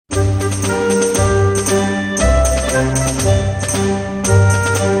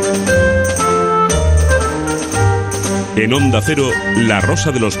En Onda Cero, La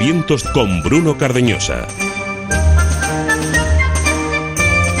Rosa de los Vientos con Bruno Cardeñosa.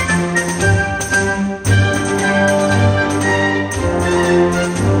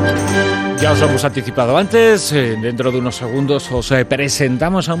 Ya os lo hemos anticipado antes, dentro de unos segundos os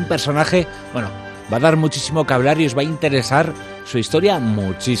presentamos a un personaje, bueno, va a dar muchísimo que hablar y os va a interesar su historia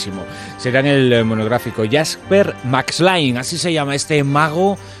muchísimo. Será en el monográfico Jasper McLean, así se llama este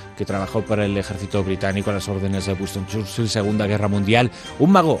mago que trabajó para el ejército británico a las órdenes de Winston Churchill, Segunda Guerra Mundial.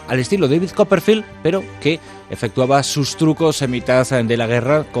 Un mago al estilo David Copperfield, pero que efectuaba sus trucos en mitad de la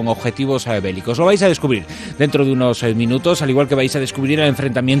guerra con objetivos bélicos. Lo vais a descubrir dentro de unos minutos, al igual que vais a descubrir el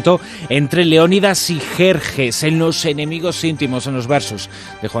enfrentamiento entre Leónidas y Jerjes en Los enemigos íntimos, en los versos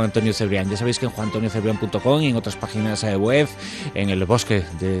de Juan Antonio Cebrián. Ya sabéis que en juanantoniocebrián.com y en otras páginas web, en el bosque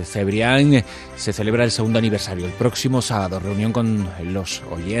de Cebrián, se celebra el segundo aniversario, el próximo sábado. Reunión con los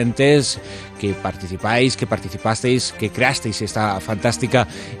oyentes que participáis, que participasteis, que creasteis esta fantástica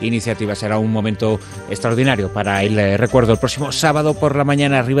iniciativa. Será un momento extraordinario para el recuerdo. El próximo sábado por la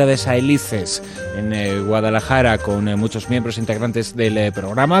mañana, arriba de Saelices, en Guadalajara, con muchos miembros integrantes del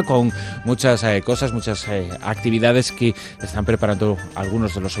programa, con muchas cosas, muchas actividades que están preparando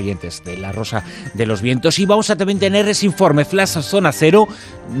algunos de los oyentes de La Rosa de los Vientos. Y vamos a también tener ese informe Flash Zona Cero,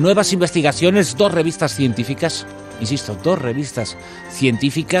 nuevas investigaciones, 2 revistas científicas. Insisto, 2 revistas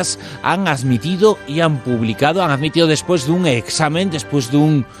científicas han admitido después de un examen, después de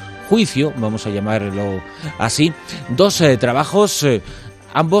un juicio, vamos a llamarlo así, 2 trabajos,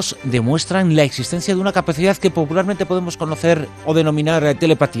 ambos demuestran la existencia de una capacidad que popularmente podemos conocer o denominar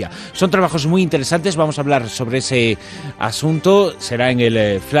telepatía. Son trabajos muy interesantes, vamos a hablar sobre ese asunto, será en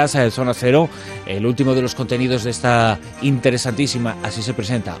el Flash de Zona Cero, el último de los contenidos de esta interesantísima, así se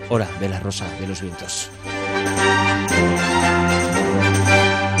presenta, Hora de la Rosa de los Vientos.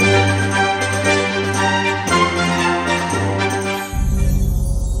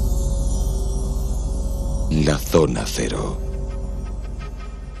 La Zona Cero.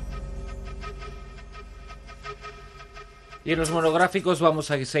 Y en los monográficos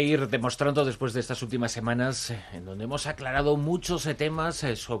vamos a seguir demostrando, después de estas últimas semanas, en donde hemos aclarado muchos temas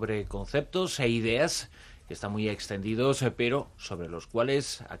sobre conceptos e ideas que están muy extendidos, pero sobre los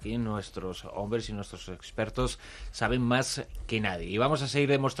cuales aquí nuestros hombres y nuestros expertos saben más que nadie. Y vamos a seguir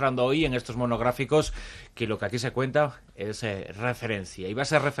demostrando hoy en estos monográficos que lo que aquí se cuenta es referencia. Y va a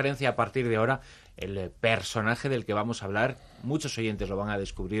ser referencia a partir de ahora el personaje del que vamos a hablar. Muchos oyentes lo van a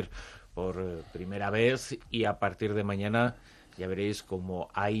descubrir por primera vez y a partir de mañana ya veréis como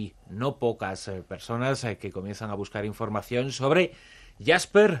hay no pocas personas que comienzan a buscar información sobre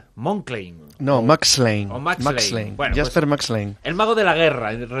Jasper McLean. No, McLean. Bueno, Jasper pues, McLean. El mago de la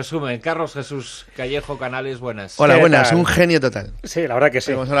guerra, en resumen. Carlos Jesús Callejo Canales, buenas. Hola, buenas. Un genio total. Sí, la verdad que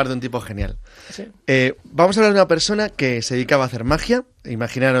sí. Vamos a hablar de un tipo genial. Sí. Vamos a hablar de una persona que se dedicaba a hacer magia.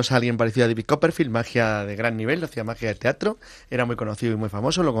 Imaginaros a alguien parecido a David Copperfield, magia de gran nivel, hacía magia de teatro. Era muy conocido y muy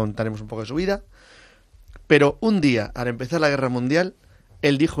famoso, lo contaremos un poco de su vida. Pero un día, al empezar la Guerra Mundial,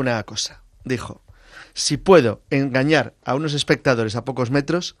 él dijo una cosa. Dijo: si puedo engañar a unos espectadores a pocos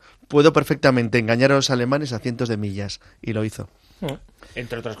metros, puedo perfectamente engañar a los alemanes a cientos de millas. Y lo hizo.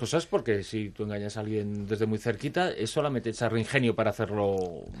 Entre otras cosas, porque si tú engañas a alguien desde muy cerquita, es solamente echar ingenio para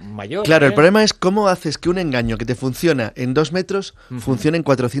hacerlo mayor. Claro, el problema es cómo haces que un engaño que te funciona en 2 metros funcione en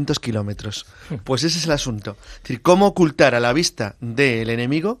 400 kilómetros. Pues ese es el asunto. Es decir, cómo ocultar a la vista del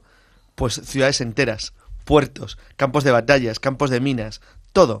enemigo pues ciudades enteras, puertos, campos de batallas, campos de minas,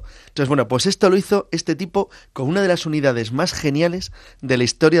 todo. Entonces, bueno, pues esto lo hizo este tipo con una de las unidades más geniales de la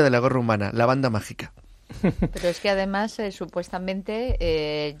historia de la guerra humana, la banda mágica. Pero es que además,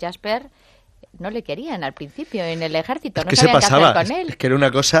 supuestamente, Jasper no le querían al principio en el ejército, no sabían qué hacer con él. Es que era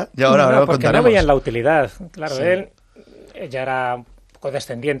una cosa, y ahora lo porque contaremos. No veían la utilidad. Claro, sí. Él ya era un poco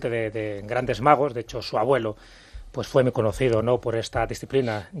descendiente de grandes magos. De hecho, su abuelo pues fue muy conocido, ¿no?, por esta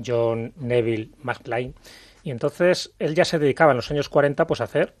disciplina, John Neville McLean. Y entonces él ya se dedicaba en los años 40 pues a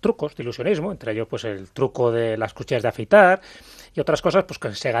hacer trucos de ilusionismo, entre ellos pues el truco de las cuchillas de afeitar y otras cosas, pues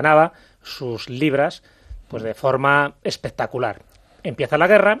que se ganaba sus libras pues de forma espectacular. Empieza la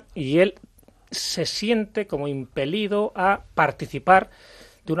guerra y él se siente como impelido a participar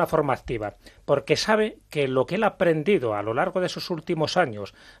de una forma activa, porque sabe que lo que él ha aprendido a lo largo de sus últimos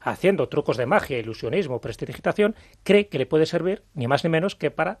años haciendo trucos de magia, ilusionismo, prestidigitación, cree que le puede servir ni más ni menos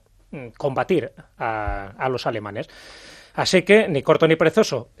que para combatir a los alemanes. Así que, ni corto ni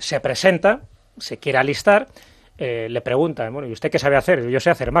perezoso, se presenta, se quiere alistar, le preguntan, bueno, ¿y usted qué sabe hacer? Yo sé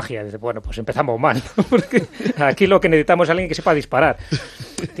hacer magia. Dice, bueno, pues empezamos mal, porque aquí lo que necesitamos es alguien que sepa disparar.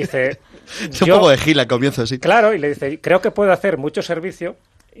 Dice, es un poco de gil al comienzo, sí. Claro, y le dice, creo que puedo hacer mucho servicio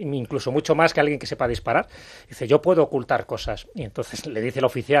incluso mucho más que alguien que sepa disparar. Dice, yo puedo ocultar cosas. Y entonces le dice el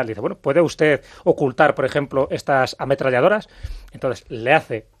oficial, dice, bueno, ¿puede usted ocultar, por ejemplo, estas ametralladoras? Entonces le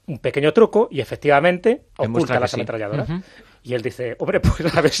hace un pequeño truco y efectivamente oculta las ametralladoras. Y él dice, hombre,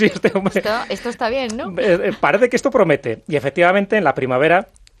 pues a ver si este hombre... Esto está bien, ¿no? Parece que esto promete. Y efectivamente, en la primavera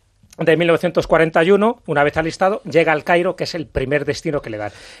de 1941, una vez alistado, llega al Cairo, que es el primer destino que le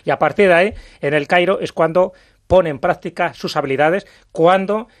dan. Y a partir de ahí, en el Cairo es cuando pone en práctica sus habilidades,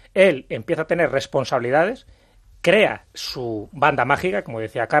 cuando él empieza a tener responsabilidades, crea su banda mágica, como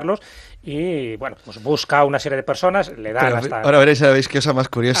decía Carlos, y bueno, pues busca una serie de personas, le dan ahora veréis qué cosa más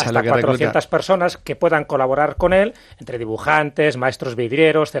curiosa hasta lo que 400 recluta. personas que puedan colaborar con él, entre dibujantes, maestros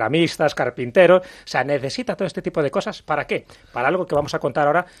vidrieros, ceramistas, carpinteros. O sea, necesita todo este tipo de cosas. ¿Para qué? Para algo que vamos a contar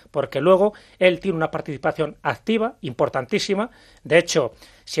ahora, porque luego él tiene una participación activa, importantísima. De hecho,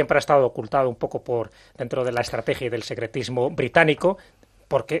 siempre ha estado ocultado un poco por dentro de la estrategia y del secretismo británico,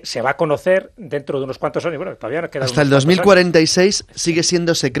 porque se va a conocer dentro de unos cuantos años. Bueno, todavía queda hasta el 2046 sigue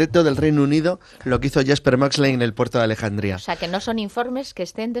siendo secreto del Reino Unido lo que hizo Jasper Moxley en el puerto de Alejandría. O sea, que no son informes que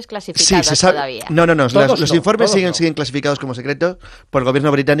estén desclasificados sí, se sabe, todavía. No. Los informes siguen clasificados como secretos por el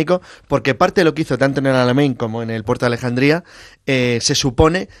gobierno británico, porque parte de lo que hizo tanto en el Alamein como en el puerto de Alejandría se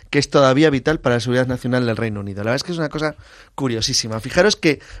supone que es todavía vital para la seguridad nacional del Reino Unido. La verdad es que es una cosa curiosísima. Fijaros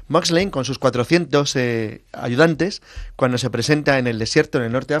que Moxley, con sus 400 ayudantes, cuando se presenta en el desierto, en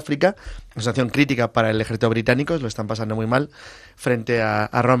el norte de África, una situación crítica para el ejército británico, lo están pasando muy mal frente a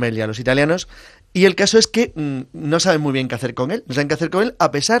Rommel y a los italianos, y el caso es que no saben muy bien qué hacer con él, a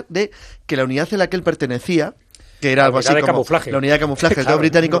pesar de que la unidad a la que él pertenecía, que era algo así como la unidad de camuflaje del Estado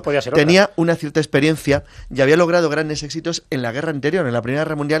británico, tenía una cierta experiencia y había logrado grandes éxitos en la guerra anterior, en la Primera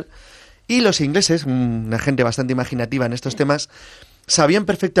Guerra Mundial, y los ingleses, una gente bastante imaginativa en estos temas, sabían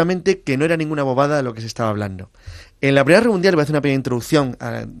perfectamente que no era ninguna bobada de lo que se estaba hablando. En la Primera Guerra Mundial voy a hacer una pequeña introducción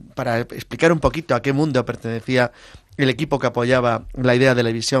para explicar un poquito a qué mundo pertenecía el equipo que apoyaba la idea de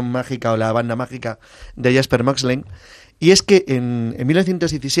la visión mágica o la banda mágica de Jasper Moxley. Y es que en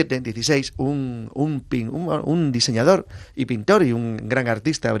 1917-16 un diseñador y pintor y un gran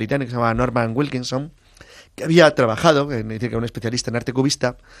artista británico que se llamaba Norman Wilkinson, que había trabajado, es decir, que era un especialista en arte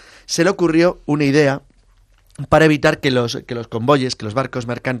cubista, se le ocurrió una idea para evitar que los convoyes, que los barcos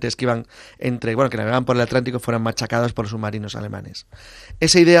mercantes que iban que navegaban por el Atlántico fueran machacados por los submarinos alemanes.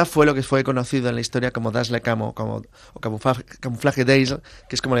 Esa idea fue lo que fue conocido en la historia como camuflaje Daisy,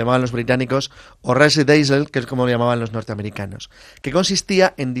 que es como le llamaban los británicos, o Rese Daisy, que es como le llamaban los norteamericanos, que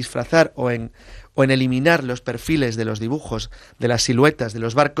consistía en disfrazar o en eliminar los perfiles de los dibujos de las siluetas de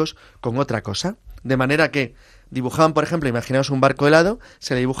los barcos con otra cosa, de manera que dibujaban, por ejemplo, imaginaos un barco helado,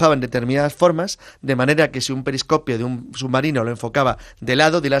 se le dibujaban determinadas formas, de manera que si un periscopio de un submarino lo enfocaba de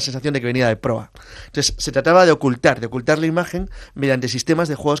lado, diera la sensación de que venía de proa. Entonces, se trataba de ocultar la imagen mediante sistemas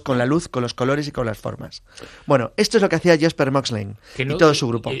de juegos con la luz, con los colores y con las formas. Bueno, esto es lo que hacía Jasper Moxley y todo su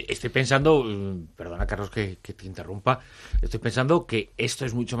grupo. Estoy pensando, perdona Carlos que te interrumpa, estoy pensando que esto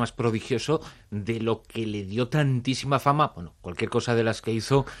es mucho más prodigioso de lo que le dio tantísima fama, bueno, cualquier cosa de las que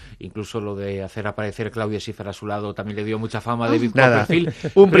hizo, incluso lo de hacer aparecer a Claudia Schiffer a su lado también le dio mucha fama a David Copperfield.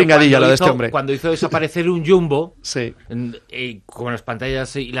 Un pringadillo lo de este hombre. Cuando hizo desaparecer un jumbo, sí, con las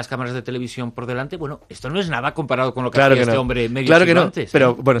pantallas y las cámaras de televisión por delante, bueno, esto no es nada comparado con lo que hacía este hombre medio siglo antes.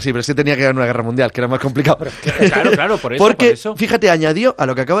 Pero bueno, sí, pero es que tenía que ganar una guerra mundial, que era más complicado. Claro, por eso. Porque, por eso. Fíjate, añadió a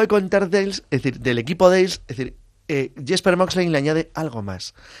lo que acabo de contar Dales, es decir, del equipo Dales, es decir, Jasper Moxley le añade algo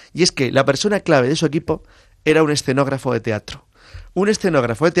más. Y es que la persona clave de su equipo era un escenógrafo de teatro. Un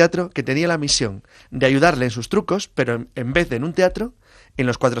escenógrafo de teatro que tenía la misión de ayudarle en sus trucos, pero en vez de en un teatro, en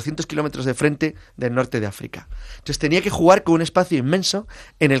los 400 kilómetros de frente del norte de África. Entonces tenía que jugar con un espacio inmenso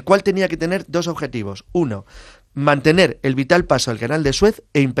en el cual tenía que tener dos objetivos. Uno, mantener el vital paso del canal de Suez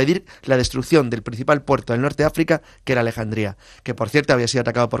e impedir la destrucción del principal puerto del norte de África, que era Alejandría, que por cierto había sido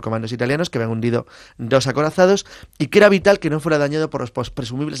atacado por comandos italianos que habían hundido 2 acorazados y que era vital que no fuera dañado por los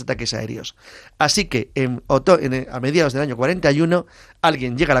presumibles ataques aéreos. Así que a mediados del año 41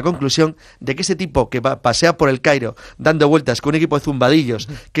 alguien llega a la conclusión de que ese tipo que pasea por el Cairo dando vueltas con un equipo de zumbadillos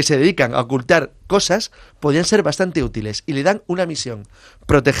que se dedican a ocultar cosas podían ser bastante útiles y le dan una misión: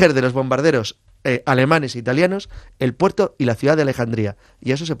 proteger de los bombarderos alemanes e italianos el puerto y la ciudad de Alejandría.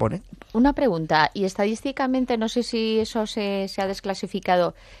 Y eso se pone. Una pregunta, y estadísticamente, no sé si eso se ha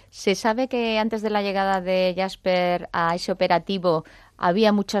desclasificado, ¿se sabe que antes de la llegada de Jasper a ese operativo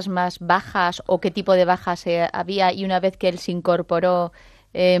había muchas más bajas o qué tipo de bajas había, y una vez que él se incorporó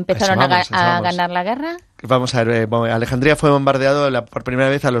empezaron a ganar la guerra? Vamos a ver, Alejandría fue bombardeado por primera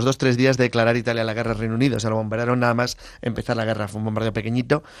vez a los 2-3 días de declarar Italia la guerra al Reino Unido. O sea, lo bombardearon nada más empezar la guerra. Fue un bombardeo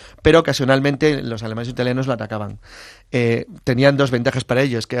pequeñito, pero ocasionalmente los alemanes e italianos lo atacaban. Tenían dos ventajas para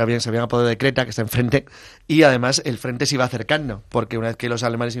ellos, que se habían apoderado de Creta, que está enfrente, y además el frente se iba acercando, porque una vez que los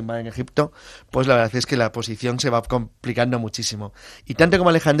alemanes invaden Egipto, pues la verdad es que la posición se va complicando muchísimo. Y tanto como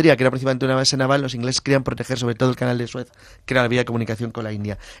Alejandría, que era principalmente una base naval, los ingleses querían proteger sobre todo el canal de Suez, que era la vía de comunicación con la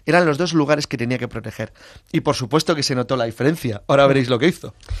India. Eran los dos lugares que tenía que proteger. Y por supuesto que se notó la diferencia. Ahora veréis lo que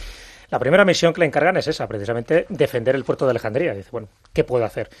hizo. La primera misión que le encargan es esa, precisamente defender el puerto de Alejandría. Dice, bueno, ¿qué puedo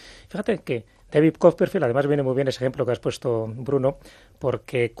hacer? Fíjate que David Copperfield, además viene muy bien ese ejemplo que has puesto, Bruno,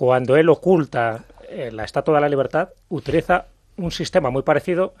 porque cuando él oculta la Estatua de la Libertad, utiliza un sistema muy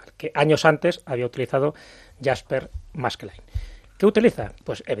parecido al que años antes había utilizado Jasper Maskelyne. ¿Qué utiliza?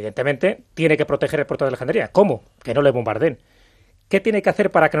 Pues evidentemente tiene que proteger el puerto de Alejandría. ¿Cómo? Que no le bombardeen. ¿Qué tiene que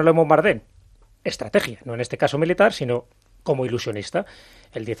hacer para que no le bombardeen? Estrategia, no en este caso militar, sino como ilusionista.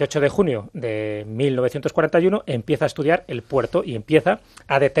 El 18 de junio de 1941 empieza a estudiar el puerto y empieza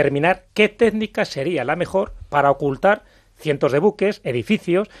a determinar qué técnica sería la mejor para ocultar cientos de buques,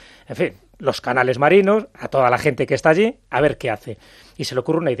 edificios, en fin, los canales marinos, a toda la gente que está allí, a ver qué hace. Y se le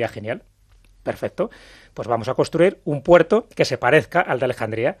ocurre una idea genial. Perfecto. Pues vamos a construir un puerto que se parezca al de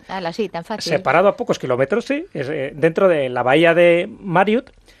Alejandría. Sí, tan fácil. Separado a pocos kilómetros, sí, dentro de la bahía de Mariut,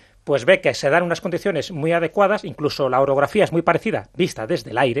 pues ve que se dan unas condiciones muy adecuadas, incluso la orografía es muy parecida, vista desde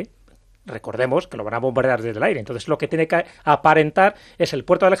el aire. Recordemos que lo van a bombardear desde el aire, entonces lo que tiene que aparentar es el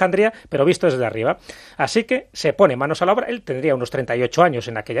puerto de Alejandría, pero visto desde arriba. Así que se pone manos a la obra. Él tendría unos 38 años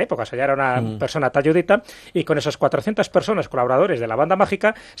en aquella época, o sea, ya era una persona talludita, y con esas 400 personas, colaboradores de la banda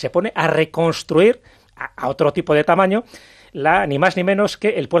mágica, se pone a reconstruir a otro tipo de tamaño ni más ni menos que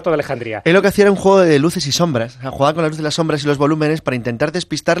el puerto de Alejandría. Él lo que hacía era un juego de luces y sombras. Jugaba con la luz de las sombras y los volúmenes para intentar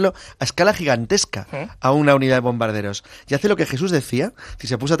despistarlo a escala gigantesca a una unidad de bombarderos. Y hace lo que Jesús decía, si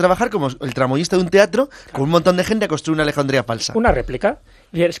se puso a trabajar como el tramoyista de un teatro, con un montón de gente a construir una Alejandría falsa. Una réplica.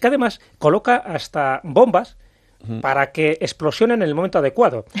 Y es que además coloca hasta bombas para que explosionen en el momento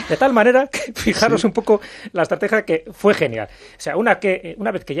adecuado. De tal manera que, fijaros un poco la estrategia, que fue genial. O sea, una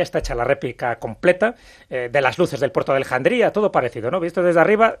vez que ya está hecha la réplica completa de las luces del puerto de Alejandría, todo parecido, ¿no? Visto desde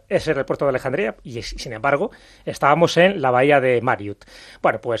arriba, ese era el puerto de Alejandría y, sin embargo, estábamos en la bahía de Mariut.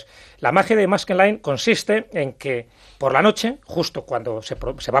 Bueno, pues la magia de Maskelyne consiste en que por la noche, justo cuando se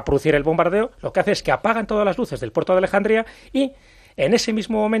va a producir el bombardeo, lo que hace es que apagan todas las luces del puerto de Alejandría y en ese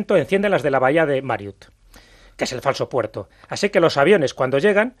mismo momento encienden las de la bahía de Mariut, que es el falso puerto. Así que los aviones, cuando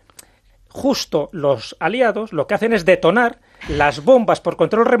llegan, justo los aliados lo que hacen es detonar las bombas por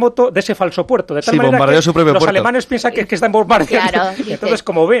control remoto de ese falso puerto, de tal manera que los puerto. Alemanes piensan que están bombardeando. Claro, entonces,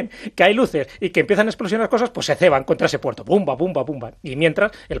 como ven que hay luces y que empiezan a explosionar cosas, pues se ceban contra ese puerto. Bumba, bumba, bumba. Y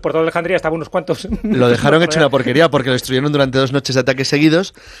mientras, el puerto de Alejandría estaba unos cuantos... Lo dejaron hecho una porquería porque lo destruyeron durante 2 noches de ataques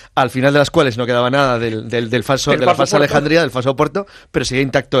seguidos, al final de las cuales no quedaba nada de la falsa Alejandría, del falso puerto, pero seguía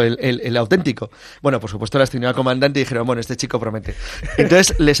intacto el auténtico. Bueno, por supuesto, la ascendió al comandante y dijeron, bueno, este chico promete.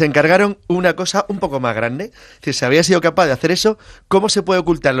 Entonces, les encargaron una cosa un poco más grande. Es decir, si había sido capaz de hacer eso, ¿cómo se puede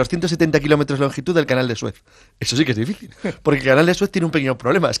ocultar los 170 kilómetros de longitud del canal de Suez? Eso sí que es difícil, porque el canal de Suez tiene un pequeño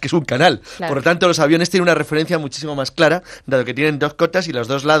problema, es que es un canal. Claro. Por lo tanto, los aviones tienen una referencia muchísimo más clara, dado que tienen 2 cotas y los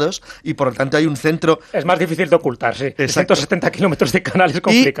 2 lados, y por lo tanto hay un centro... Es más difícil de ocultar, sí. 170 kilómetros de canal es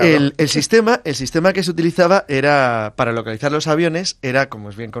complicado. Y el sistema que se utilizaba era, para localizar los aviones, era, como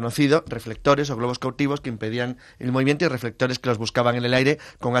es bien conocido, reflectores o globos cautivos que impedían el movimiento y reflectores que los buscaban en el aire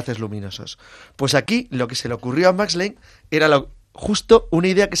con haces luminosos. Pues aquí lo que se le ocurrió a Maskelyne era justo una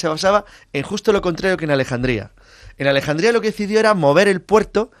idea que se basaba en justo lo contrario que en Alejandría. En Alejandría lo que decidió era mover el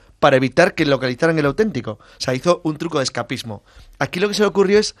puerto para evitar que localizaran el auténtico. O sea, hizo un truco de escapismo. Aquí lo que se le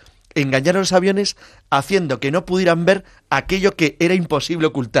ocurrió es engañar a los aviones haciendo que no pudieran ver aquello que era imposible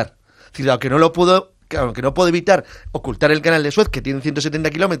ocultar. Es decir, aunque no puedo evitar ocultar el canal de Suez, que tiene 170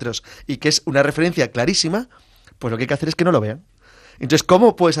 kilómetros y que es una referencia clarísima, pues lo que hay que hacer es que no lo vean. Entonces,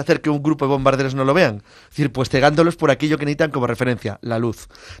 ¿cómo puedes hacer que un grupo de bombarderos no lo vean? Es decir, pues cegándolos por aquello que necesitan como referencia, la luz.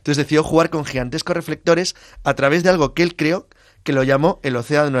 Entonces decidió jugar con gigantescos reflectores a través de algo que él creó, que lo llamó el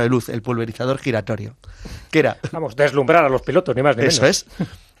océano de luz, el pulverizador giratorio. Que era... Vamos, deslumbrar a los pilotos, ni más ni menos. Eso es.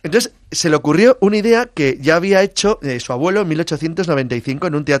 Entonces, se le ocurrió una idea que ya había hecho su abuelo en 1895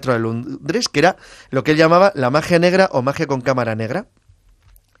 en un teatro de Londres, que era lo que él llamaba la magia negra o magia con cámara negra.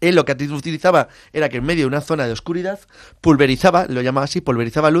 Él lo que utilizaba era que en medio de una zona de oscuridad pulverizaba, lo llamaba así,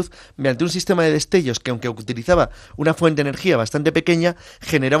 pulverizaba luz mediante un sistema de destellos que, aunque utilizaba una fuente de energía bastante pequeña,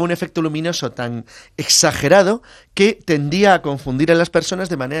 generaba un efecto luminoso tan exagerado que tendía a confundir a las personas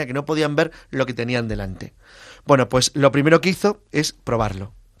de manera que no podían ver lo que tenían delante. Bueno, pues lo primero que hizo es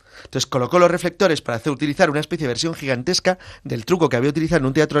probarlo. Entonces colocó los reflectores para utilizar una especie de versión gigantesca del truco que había utilizado en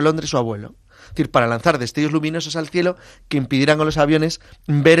un teatro de Londres su abuelo. Es decir, para lanzar destellos luminosos al cielo que impidieran a los aviones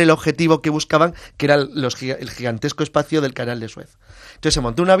ver el objetivo que buscaban, que era el gigantesco espacio del canal de Suez. Entonces se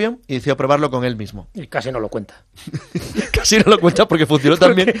montó un avión y decidió probarlo con él mismo. Y casi no lo cuenta. Casi no lo cuenta porque funcionó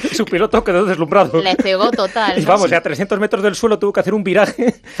tan bien. Su piloto quedó deslumbrado. Le cegó total. Y vamos, a 300 metros del suelo tuvo que hacer un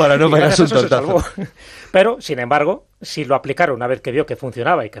viraje. Para no pegarse un tortazo. Pero, sin embargo, si lo aplicaron una vez que vio que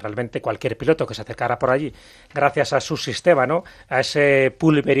funcionaba y que realmente cualquier piloto que se acercara por allí, gracias a su sistema, ¿no?, a ese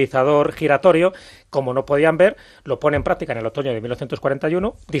pulverizador giratorio, como no podían ver, lo pone en práctica en el otoño de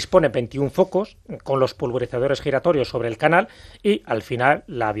 1941, dispone 21 focos con los pulverizadores giratorios sobre el canal y, al final,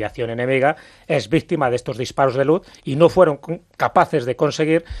 la aviación enemiga es víctima de estos disparos de luz y no fueron capaces de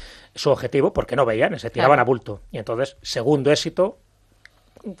conseguir su objetivo porque no veían, se tiraban a bulto. Y entonces, segundo éxito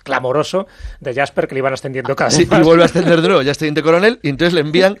clamoroso de Jasper, que le iban ascendiendo cada vez más. Y vuelve a ascender de nuevo, ya es teniente coronel, y entonces le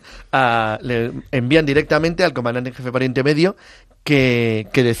envían directamente al comandante en jefe Pariente Medio, que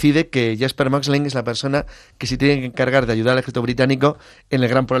decide que Jasper Max Lane es la persona que se tiene que encargar de ayudar al ejército británico en el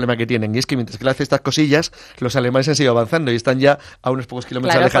gran problema que tienen. Y es que mientras que le hace estas cosillas, los alemanes han seguido avanzando y están ya a unos pocos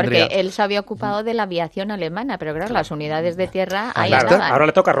kilómetros de Alejandría. Claro, porque él se había ocupado de la aviación alemana, pero claro, las unidades de tierra ahí claro, estaban. ahora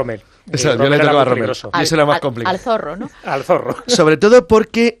le toca a Rommel. Eso, yo le tocaba a Rommel. Y eso era más complicado. Al zorro, ¿no? Al zorro. Sobre todo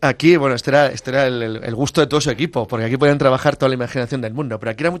porque aquí, bueno, este era el gusto de todo su equipo, porque aquí podían trabajar toda la imaginación del mundo,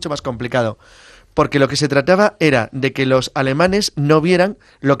 pero aquí era mucho más complicado. Porque lo que se trataba era de que los alemanes no vieran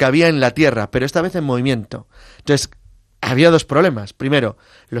lo que había en la tierra, pero esta vez en movimiento. Entonces, había dos problemas. Primero,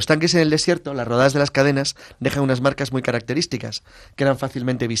 los tanques en el desierto, las rodadas de las cadenas, dejan unas marcas muy características, que eran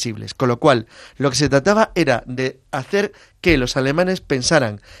fácilmente visibles. Con lo cual, lo que se trataba era de hacer que los alemanes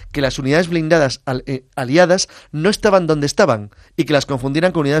pensaran que las unidades blindadas aliadas no estaban donde estaban y que las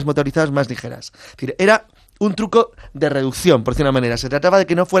confundieran con unidades motorizadas más ligeras. Es decir, era un truco de reducción, por decir una manera. Se trataba de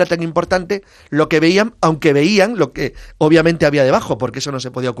que no fuera tan importante lo que veían, aunque veían lo que obviamente había debajo, porque eso no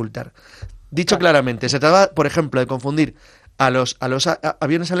se podía ocultar. Dicho claramente, se trataba, por ejemplo, de confundir a los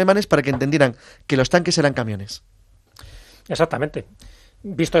aviones alemanes para que entendieran que los tanques eran camiones. Exactamente.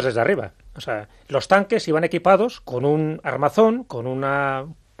 Vistos desde arriba. O sea, los tanques iban equipados con un armazón, con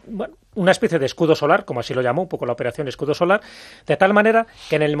una especie de escudo solar, como así lo llamó un poco la operación escudo solar, de tal manera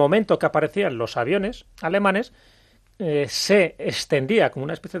que en el momento que aparecían los aviones alemanes se extendía como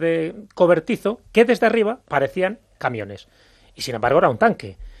una especie de cobertizo que desde arriba parecían camiones. Y sin embargo era un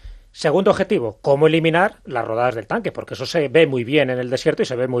tanque. Segundo objetivo, cómo eliminar las rodadas del tanque, porque eso se ve muy bien en el desierto y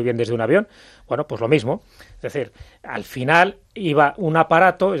se ve muy bien desde un avión. Bueno, pues lo mismo. Es decir, al final iba un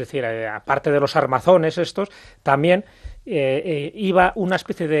aparato, es decir, aparte de los armazones estos, también iba una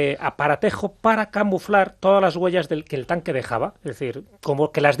especie de aparatejo para camuflar todas las huellas que el tanque dejaba, es decir,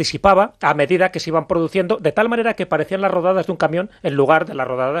 como que las disipaba a medida que se iban produciendo, de tal manera que parecían las rodadas de un camión en lugar de las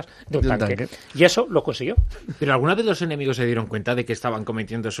rodadas de un tanque. Y eso lo consiguió. ¿Pero alguna vez los enemigos se dieron cuenta de que estaban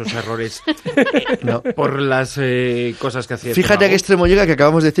cometiendo esos errores No. por las cosas que hacía? Fíjate a qué extremo llega, que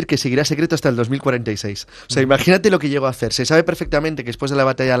acabamos de decir que seguirá secreto hasta el 2046. O sea, imagínate lo que llegó a hacer. Se sabe perfectamente que después de la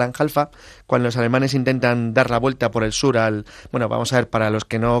batalla de Alan-Halfa, cuando los alemanes intentan dar la vuelta por el sur bueno, vamos a ver, para los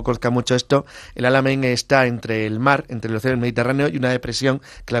que no conozcan mucho esto, el Alamein está entre el mar, entre el océano Mediterráneo y una depresión,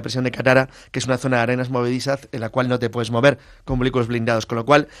 que es la depresión de Katara, que es una zona de arenas movedizas en la cual no te puedes mover con vehículos blindados, con lo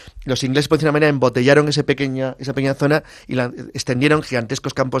cual los ingleses, por decir una manera, embotellaron esa pequeña zona y la extendieron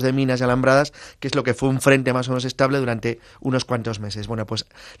gigantescos campos de minas y alambradas, que es lo que fue un frente más o menos estable durante unos cuantos meses. Bueno, pues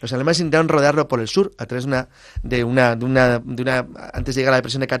los alemanes intentaron rodearlo por el sur, a través de una antes de llegar a la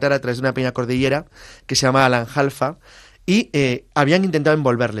depresión de Katara, a través de una pequeña cordillera que se llama Alan-Halfa, y habían intentado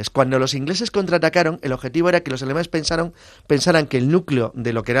envolverles. Cuando los ingleses contraatacaron, el objetivo era que los alemanes pensaran que el núcleo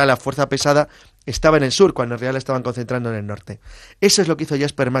de lo que era la fuerza pesada estaba en el sur, cuando en realidad estaban concentrando en el norte. Eso es lo que hizo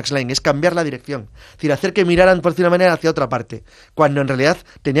Jasper Max Lane, es cambiar la dirección. Es decir, hacer que miraran, por decir una manera, hacia otra parte. Cuando en realidad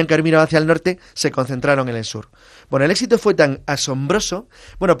tenían que haber mirado hacia el norte, se concentraron en el sur. Bueno, el éxito fue tan asombroso.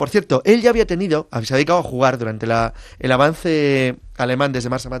 Bueno, por cierto, él ya había se había dedicado a jugar durante el avance alemán desde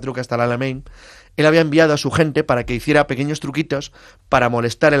Marsamatruk hasta el Alamein. Él había enviado a su gente para que hiciera pequeños truquitos para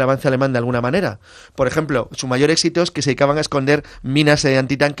molestar el avance alemán de alguna manera. Por ejemplo, su mayor éxito es que se dedicaban a esconder minas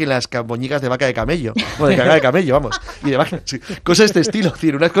antitanque en las boñigas de vaca de camello, o de cagada de camello, vamos, y de vaca, sí, cosas de este estilo, es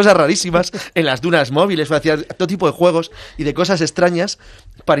decir, unas cosas rarísimas en las dunas móviles, hacían todo tipo de juegos y de cosas extrañas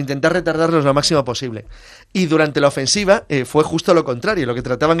para intentar retardarlos lo máximo posible. Y durante la ofensiva fue justo lo contrario, lo que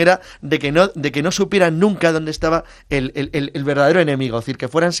trataban era de que no supieran nunca dónde estaba el verdadero enemigo, es decir, que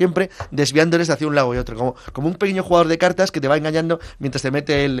fueran siempre desviándoles hacia un lado y otro, como un pequeño jugador de cartas que te va engañando mientras te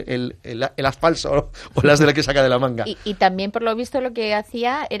mete el as falso o las de la que saca de la manga. Y también, por lo visto, lo que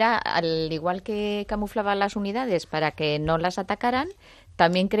hacía era, al igual que camuflaba las unidades para que no las atacaran,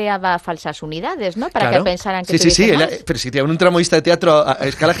 también creaba falsas unidades, ¿no? Para Claro. que pensaran que Sí, tuviese más. pero si tenía un tramoyista de teatro a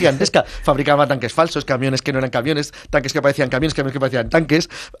escala gigantesca, fabricaba tanques falsos, camiones que no eran camiones, tanques que parecían camiones que parecían tanques,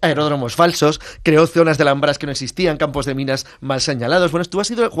 aeródromos falsos, creó zonas de alambras que no existían, campos de minas mal señalados. Bueno, tú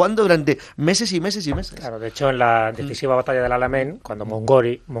has ido jugando durante meses y meses y meses. Claro, de hecho, en la decisiva batalla del Alamein, cuando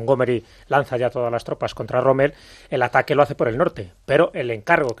Montgomery lanza ya todas las tropas contra Rommel, el ataque lo hace por el norte, pero el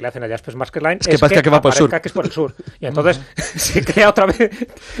encargo que le hacen a Jasper Maskelyne es que parezca que va por el sur. que es por el sur. Y entonces se crea otra vez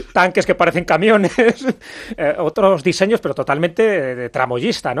tanques que parecen camiones, otros diseños, pero totalmente de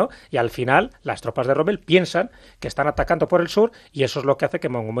tramoyista, ¿no? Y al final, las tropas de Rommel piensan que están atacando por el sur y eso es lo que hace que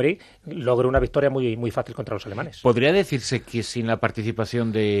Montgomery logre una victoria muy, muy fácil contra los alemanes. ¿Podría decirse que sin la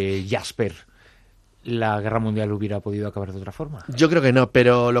participación de Jasper la guerra mundial hubiera podido acabar de otra forma? Yo creo que no,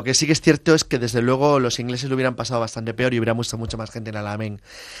 pero lo que sí que es cierto es que desde luego los ingleses lo hubieran pasado bastante peor y hubiera muerto mucha más gente en Alamein.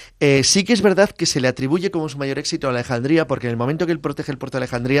 Sí que es verdad que se le atribuye como su mayor éxito a Alejandría, porque en el momento que él protege el puerto de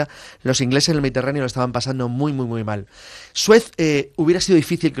Alejandría, los ingleses en el Mediterráneo lo estaban pasando muy, muy, muy mal. Suez hubiera sido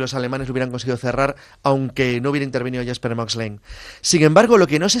difícil que los alemanes lo hubieran conseguido cerrar, aunque no hubiera intervenido Jasper Maskelyne. Sin embargo, lo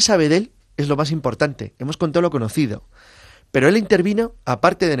que no se sabe de él es lo más importante. Hemos contado lo conocido. Pero él intervino,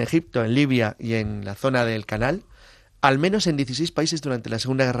 aparte en Egipto, en Libia y en la zona del Canal, al menos en 16 países durante la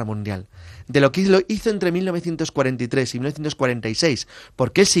Segunda Guerra Mundial. De lo que lo hizo entre 1943 y 1946,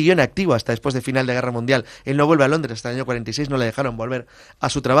 porque él siguió en activo hasta después de final de Guerra Mundial. Él no vuelve a Londres hasta el año 46, no le dejaron volver a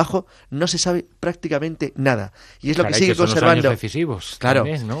su trabajo. No se sabe prácticamente nada. Y es lo que sigue conservando. Años decisivos, claro,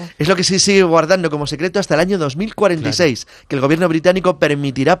 también, ¿no? Es lo que se sigue guardando como secreto hasta el año 2046, que el gobierno británico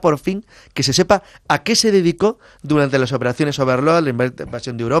permitirá por fin que se sepa a qué se dedicó durante las operaciones Overlord, la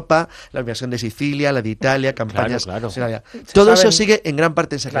invasión de Europa, la invasión de Sicilia, la de Italia, campañas... Claro. Todo eso sigue en gran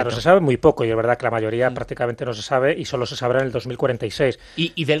parte en secreto. Claro, se sabe muy poco y es verdad que la mayoría prácticamente no se sabe y solo se sabrá en el 2046.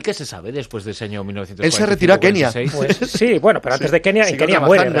 ¿Y del que se sabe después de ese año 1945? Él se retiró a Kenia. Pues, sí, bueno, pero antes de Kenia, en Kenia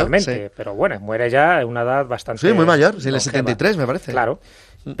muere realmente. Sí. Pero bueno, muere ya en una edad bastante... Sí, muy mayor, en el 73 me parece. Claro.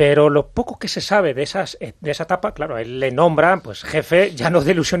 Pero lo poco que se sabe de esa etapa, claro, él le nombran pues jefe ya no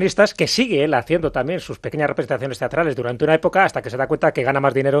de ilusionistas, que sigue él haciendo también sus pequeñas representaciones teatrales durante una época hasta que se da cuenta que gana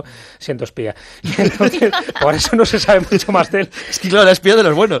más dinero siendo espía. Y entonces, por eso no se sabe mucho más de él. Es que claro, era espía de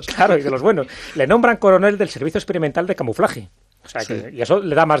los buenos. Claro, y de los buenos. Le nombran coronel del Servicio Experimental de Camuflaje. O sea, y eso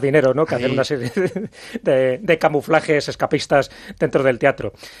le da más dinero, ¿no? Que hacer una serie de camuflajes escapistas dentro del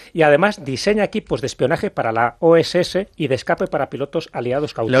teatro. Y además diseña equipos de espionaje para la OSS y de escape para pilotos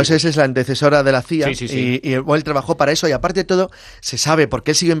aliados cautivos. La OSS es la antecesora de la CIA Sí. y él trabajó para eso y aparte de todo se sabe,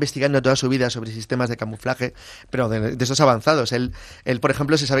 porque él sigue investigando toda su vida sobre sistemas de camuflaje, pero de esos avanzados. Él, por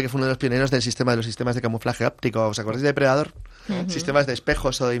ejemplo, se sabe que fue uno de los pioneros del sistema de los sistemas de camuflaje óptico. ¿Os acordáis de Depredador? Sistemas de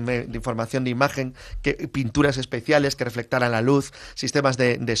espejos o de información de imagen, pinturas especiales que reflectaran la luz, sistemas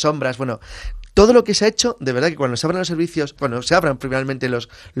de sombras, bueno, todo lo que se ha hecho, de verdad que cuando se abran los servicios, cuando se abran finalmente los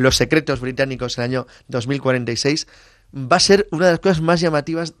secretos británicos en el año 2046, va a ser una de las cosas más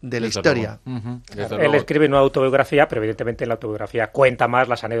llamativas de la historia. Él escribe una autobiografía, pero evidentemente en la autobiografía cuenta más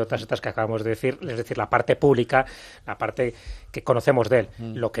las anécdotas estas que acabamos de decir, es decir, la parte pública, la parte que conocemos de él.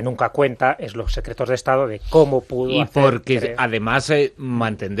 Lo que nunca cuenta es los secretos de Estado de cómo pudo y hacer... porque además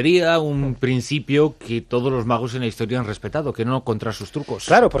mantendría un principio que todos los magos en la historia han respetado, que no contra sus trucos.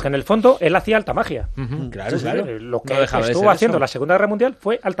 Claro, porque en el fondo él hacía alta magia. Claro. Lo que No dejaba de estuvo ser haciendo eso. en la Segunda Guerra Mundial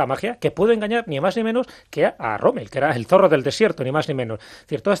fue alta magia, que pudo engañar ni más ni menos que a Rommel, que era el zorro del desierto, ni más ni menos. Es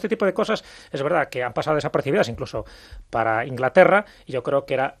decir, todo este tipo de cosas es verdad que han pasado desapercibidas incluso para Inglaterra, y yo creo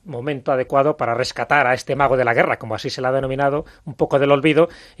que era momento adecuado para rescatar a este mago de la guerra, como así se le ha denominado, un poco del olvido,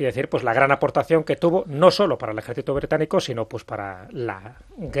 y decir pues la gran aportación que tuvo, no solo para el ejército británico, sino pues para la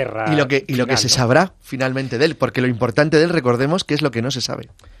guerra Y lo que se sabrá finalmente de él, porque lo importante de él, recordemos, que es lo que no se sabe.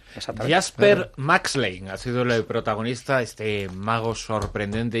 Jasper Maskelyne ha sido el protagonista, este mago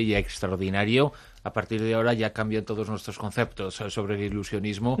sorprendente y extraordinario. A partir de ahora ya cambian todos nuestros conceptos sobre el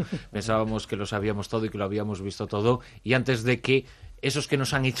ilusionismo. Pensábamos que lo sabíamos todo y que lo habíamos visto todo. Y antes de que esos que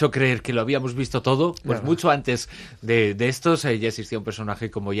nos han hecho creer que lo habíamos visto todo, pues mucho antes de estos ya existía un personaje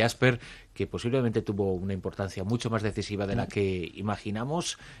como Jasper que posiblemente tuvo una importancia mucho más decisiva de la que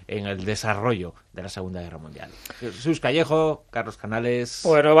imaginamos en el desarrollo de la Segunda Guerra Mundial. Jesús Callejo, Carlos Canales...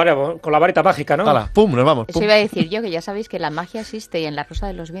 Bueno, vale, con la varita mágica, ¿no? ¡Hala! ¡Pum! Nos vamos. Eso ¡Pum! iba a decir yo, que ya sabéis que la magia existe y en La Rosa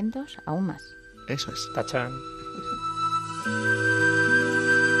de los Vientos aún más. Eso es. Tachan.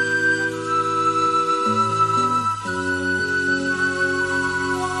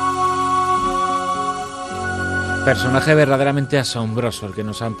 Personaje verdaderamente asombroso el que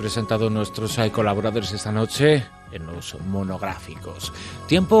nos han presentado nuestros colaboradores esta noche en los monográficos.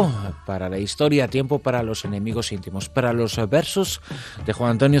 Tiempo para la historia, tiempo para los enemigos íntimos, para los versos de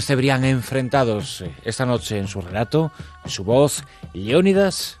Juan Antonio Cebrián enfrentados esta noche en su relato, en su voz,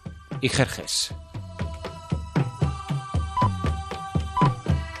 Leónidas y Jerjes.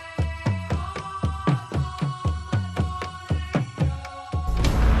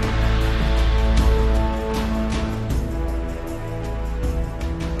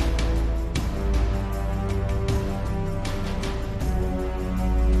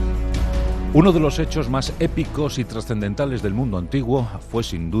 Uno de los hechos más épicos y trascendentales del mundo antiguo fue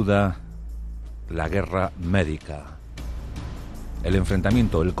sin duda la guerra médica. El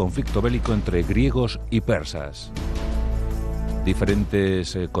enfrentamiento, el conflicto bélico entre griegos y persas.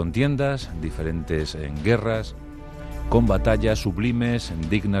 Diferentes contiendas, diferentes guerras, con batallas sublimes,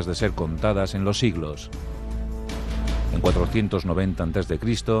 dignas de ser contadas en los siglos. En 490 a.C.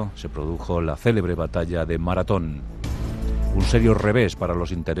 se produjo la célebre batalla de Maratón. Un serio revés para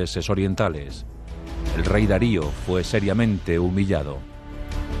los intereses orientales. El rey Darío fue seriamente humillado.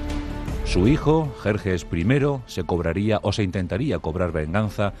 Su hijo, Jerjes I, se intentaría cobrar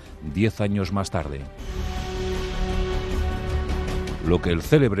venganza 10 años más tarde. Lo que el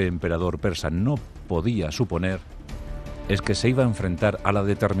célebre emperador persa no podía suponer es que se iba a enfrentar a la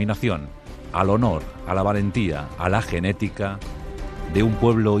determinación, al honor, a la valentía, a la genética de un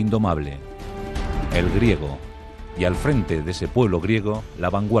pueblo indomable, el griego. Y al frente de ese pueblo griego, la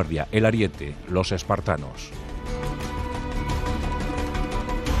vanguardia, el ariete, los espartanos.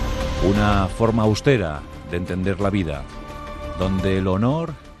 Una forma austera de entender la vida, donde el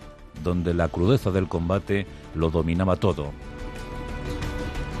honor, donde la crudeza del combate lo dominaba todo.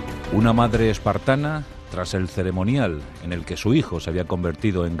 Una madre espartana, tras el ceremonial en el que su hijo se había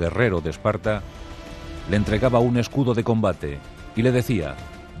convertido en guerrero de Esparta, le entregaba un escudo de combate y le decía: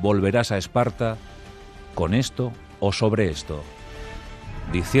 volverás a Esparta con esto o sobre esto,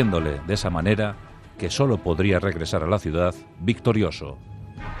 diciéndole de esa manera que solo podría regresar a la ciudad victorioso.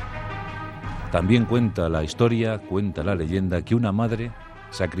 También cuenta la historia, cuenta la leyenda, que una madre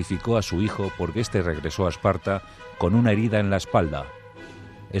sacrificó a su hijo porque éste regresó a Esparta con una herida en la espalda.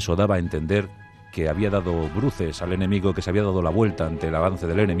 Eso daba a entender que había dado bruces al enemigo, que se había dado la vuelta ante el avance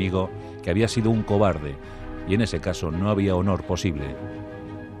del enemigo, que había sido un cobarde, y en ese caso no había honor posible.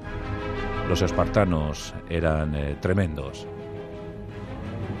 Los espartanos eran tremendos.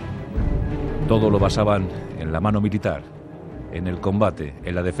 Todo lo basaban en la mano militar, en el combate,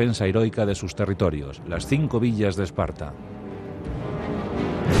 en la defensa heroica de sus territorios, las 5 villas de Esparta.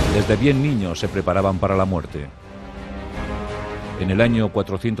 Desde bien niños se preparaban para la muerte. En el año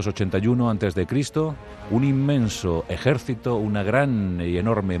 481 a.C., un inmenso ejército, una gran y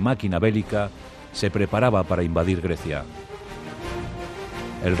enorme máquina bélica, se preparaba para invadir Grecia.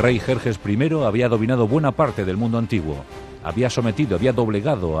 El rey Jerjes I había dominado buena parte del mundo antiguo, había sometido, había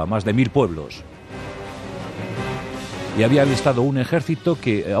doblegado a más de 1000 pueblos y había alistado un ejército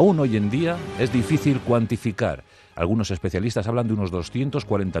que aún hoy en día es difícil cuantificar. Algunos especialistas hablan de unos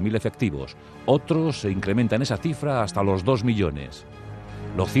 240.000 efectivos, otros incrementan esa cifra hasta los 2 millones.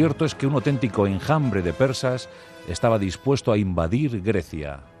 Lo cierto es que un auténtico enjambre de persas estaba dispuesto a invadir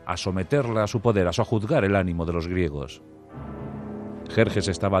Grecia, a someterla a su poder, a sojuzgar el ánimo de los griegos. Jerjes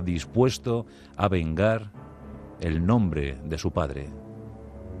estaba dispuesto a vengar el nombre de su padre.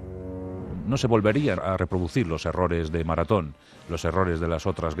 No se volverían a reproducir los errores de Maratón, los errores de las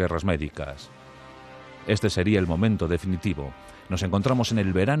otras guerras médicas. Este sería el momento definitivo. Nos encontramos en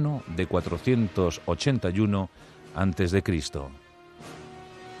el verano de 481 a.C.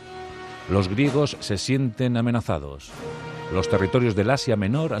 Los griegos se sienten amenazados. Los territorios del Asia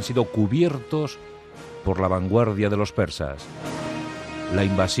Menor han sido cubiertos por la vanguardia de los persas. La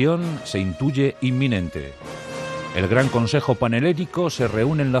invasión se intuye inminente. El Gran Consejo Panhelénico se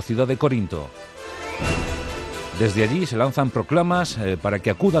reúne en la ciudad de Corinto. Desde allí se lanzan proclamas para que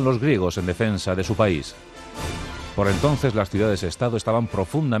acudan los griegos en defensa de su país. Por entonces las ciudades-estado estaban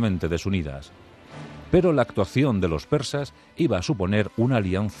profundamente desunidas. Pero la actuación de los persas iba a suponer una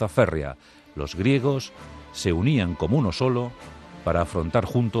alianza férrea. Los griegos se unían como uno solo para afrontar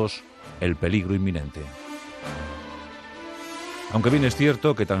juntos el peligro inminente. Aunque bien es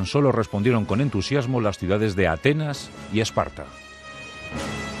cierto que tan solo respondieron con entusiasmo las ciudades de Atenas y Esparta.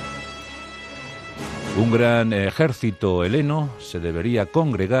 Un gran ejército heleno se debería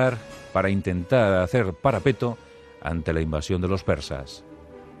congregar para intentar hacer parapeto ante la invasión de los persas.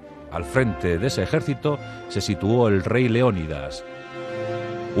 Al frente de ese ejército se situó el rey Leónidas,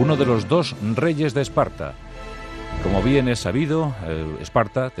 uno de los 2 reyes de Esparta, Como bien es sabido,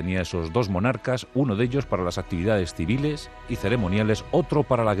 Esparta tenía esos dos monarcas, uno de ellos para las actividades civiles y ceremoniales, otro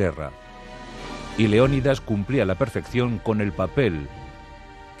para la guerra. Y Leónidas cumplía a la perfección con el papel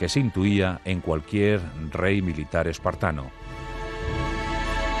que se intuía en cualquier rey militar espartano.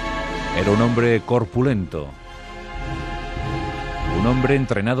 Era un hombre corpulento, un hombre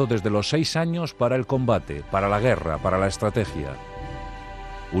entrenado desde los 6 años para el combate, para la guerra, para la estrategia.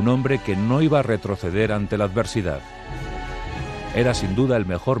 Un hombre que no iba a retroceder ante la adversidad. Era sin duda el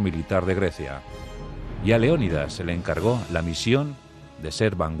mejor militar de Grecia. Y a Leónidas se le encargó la misión de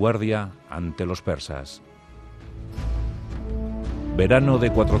ser vanguardia ante los persas. Verano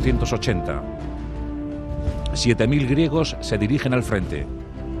de 480. 7.000 griegos se dirigen al frente.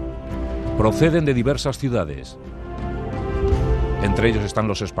 Proceden de diversas ciudades. Entre ellos están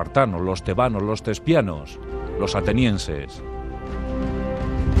los espartanos, los tebanos, los tespianos, los atenienses.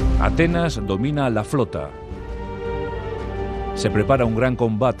 Atenas domina la flota. Se prepara un gran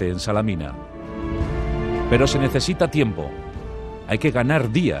combate en Salamina. Pero se necesita tiempo. Hay que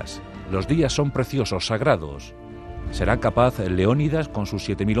ganar días. Los días son preciosos, sagrados. ¿Será capaz Leónidas, con sus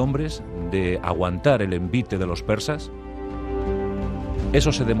 7.000 hombres, de aguantar el envite de los persas?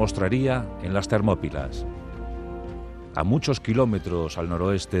 Eso se demostraría en las Termópilas. A muchos kilómetros al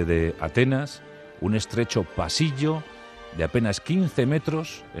noroeste de Atenas, un estrecho pasillo de apenas 15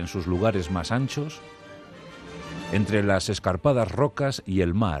 metros en sus lugares más anchos, entre las escarpadas rocas y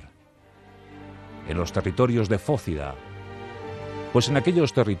el mar, en los territorios de Fócida. Pues en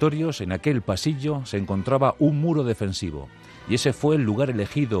aquellos territorios, en aquel pasillo, se encontraba un muro defensivo, y ese fue el lugar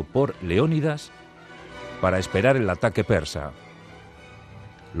elegido por Leónidas para esperar el ataque persa.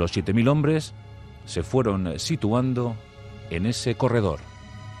 Los 7.000 hombres se fueron situando en ese corredor.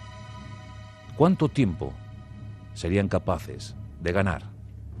 ¿Cuánto tiempo serían capaces de ganar?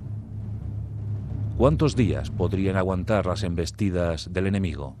 ¿Cuántos días podrían aguantar las embestidas del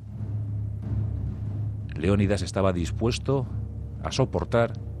enemigo? Leónidas estaba dispuesto a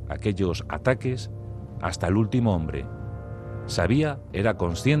soportar aquellos ataques hasta el último hombre. Sabía, era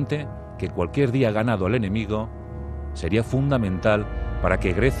consciente, que cualquier día ganado al enemigo sería fundamental para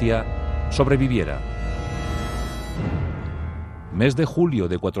que Grecia sobreviviera. Mes de julio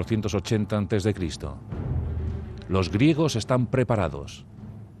de 480 a.C. Los griegos están preparados.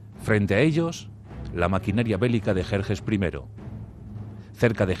 Frente a ellos, la maquinaria bélica de Jerjes I.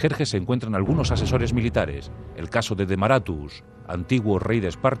 Cerca de Jerjes se encuentran algunos asesores militares. El caso de Demaratus, antiguo rey de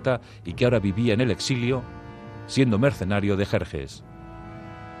Esparta y que ahora vivía en el exilio, siendo mercenario de Jerjes.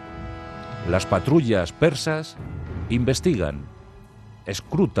 Las patrullas persas investigan,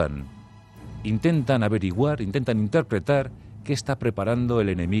 escrutan, intentan averiguar, intentan interpretar qué está preparando el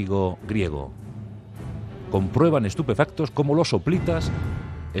enemigo griego. Comprueban estupefactos cómo los hoplitas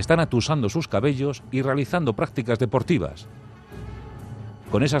están atusando sus cabellos y realizando prácticas deportivas.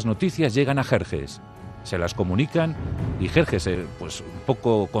 Con esas noticias llegan a Jerjes, se las comunican y Jerjes, pues un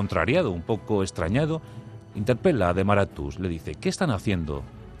poco contrariado, un poco extrañado, interpela a Demaratus, le dice: ¿qué están haciendo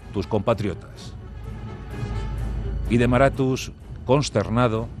tus compatriotas? Y Demaratus,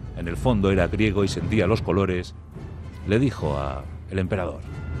 consternado, en el fondo era griego y sentía los colores, le dijo al emperador: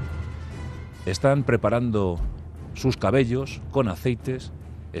 están preparando sus cabellos con aceites,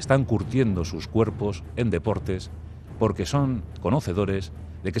 están curtiendo sus cuerpos en deportes, porque son conocedores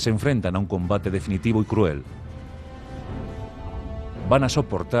de que se enfrentan a un combate definitivo y cruel. Van a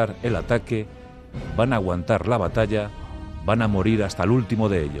soportar el ataque, van a aguantar la batalla, van a morir hasta el último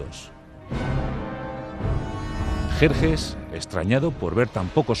de ellos. Jerjes, extrañado por ver tan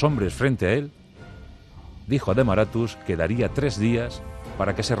pocos hombres frente a él, dijo a Demaratus que daría 3 días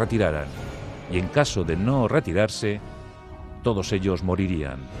para que se retiraran, y en caso de no retirarse, todos ellos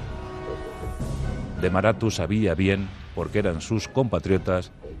morirían. Demaratus sabía bien, porque eran sus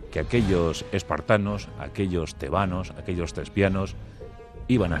compatriotas, que aquellos espartanos, aquellos tebanos, aquellos tespianos,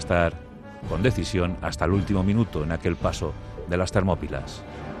 iban a estar con decisión hasta el último minuto en aquel paso de las Termópilas.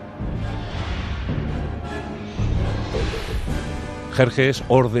 Jerjes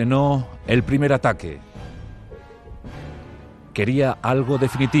ordenó el primer ataque. Quería algo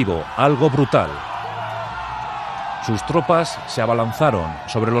definitivo, algo brutal. Sus tropas se abalanzaron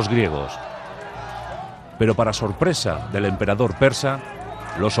sobre los griegos. Pero para sorpresa del emperador persa,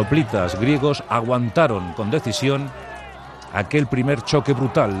 los hoplitas griegos aguantaron con decisión aquel primer choque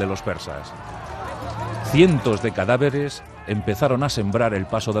brutal de los persas. Cientos de cadáveres empezaron a sembrar el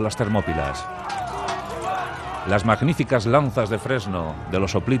paso de las Termópilas. Las magníficas lanzas de fresno de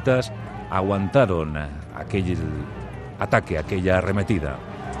los hoplitas aguantaron aquel ataque, aquella arremetida.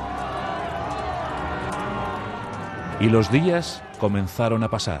 Y los días comenzaron a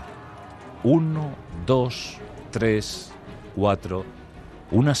pasar. 1, 2, 3, 4...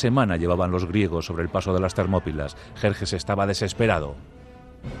 Una semana llevaban los griegos sobre el paso de las Termópilas. Jerjes estaba desesperado.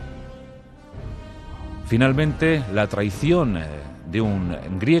 Finalmente, la traición de un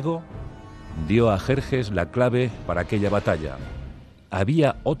griego dio a Jerjes la clave para aquella batalla.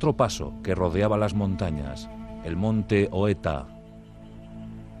 Había otro paso que rodeaba las montañas, el monte Oeta.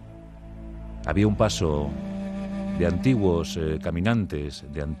 Había un paso de antiguos caminantes,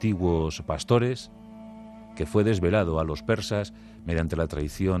 de antiguos pastores, que fue desvelado a los persas mediante la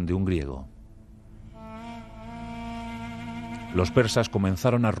traición de un griego. Los persas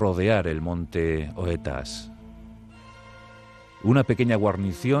comenzaron a rodear el monte Oetas. Una pequeña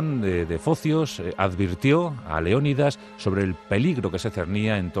guarnición de focios advirtió a Leónidas sobre el peligro que se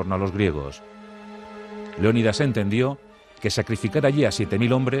cernía en torno a los griegos. Leónidas entendió que sacrificar allí a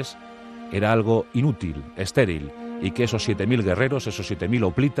 7.000 hombres era algo inútil, estéril, y que esos 7.000 guerreros, esos 7.000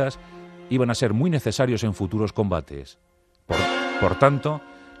 hoplitas, iban a ser muy necesarios en futuros combates. Por tanto,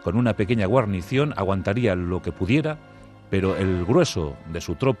 con una pequeña guarnición aguantaría lo que pudiera, pero el grueso de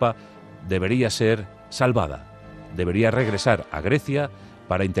su tropa debería ser salvada. Debería regresar a Grecia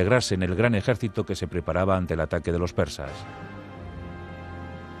para integrarse en el gran ejército que se preparaba ante el ataque de los persas.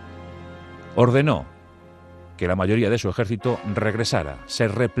 Ordenó que la mayoría de su ejército regresara, se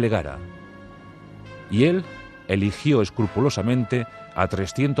replegara. Y él eligió escrupulosamente a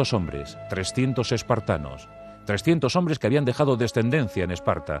 300 hombres, 300 espartanos, 300 hombres que habían dejado descendencia en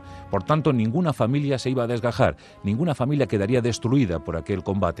Esparta. Por tanto, ninguna familia se iba a desgajar, ninguna familia quedaría destruida por aquel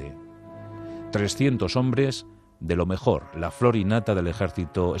combate. 300 hombres de lo mejor, la flor innata del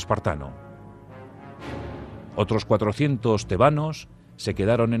ejército espartano. Otros 400 tebanos se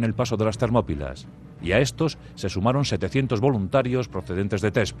quedaron en el paso de las Termópilas, y a estos se sumaron 700 voluntarios procedentes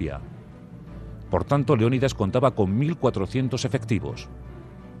de Tespia. Por tanto, Leónidas contaba con 1.400 efectivos.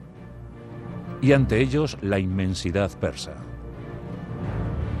 Y ante ellos la inmensidad persa.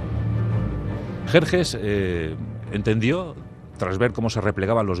 Jerjes entendió, tras ver cómo se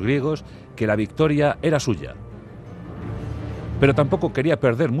replegaban los griegos, que la victoria era suya. Pero tampoco quería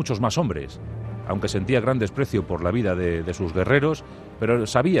perder muchos más hombres, aunque sentía gran desprecio por la vida de sus guerreros, pero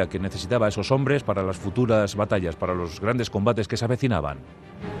sabía que necesitaba a esos hombres para las futuras batallas, para los grandes combates que se avecinaban.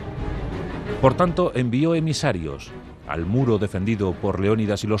 Por tanto, envió emisarios al muro defendido por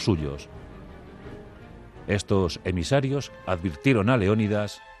Leónidas y los suyos. Estos emisarios advirtieron a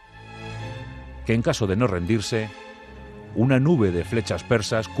Leónidas que en caso de no rendirse, una nube de flechas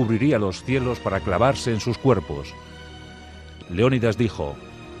persas cubriría los cielos para clavarse en sus cuerpos. Leónidas dijo: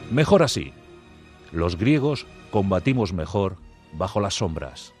 mejor así. Los griegos combatimos mejor bajo las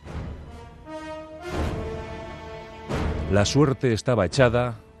sombras. La suerte estaba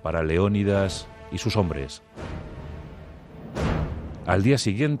echada para Leónidas y sus hombres. Al día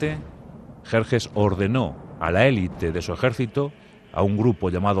siguiente, Jerjes ordenó a la élite de su ejército, a un grupo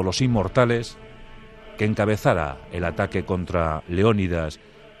llamado los Inmortales, que encabezara el ataque contra Leónidas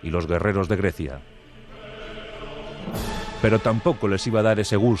y los guerreros de Grecia. Pero tampoco les iba a dar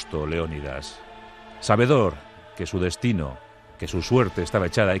ese gusto Leónidas. Sabedor que su destino, que su suerte estaba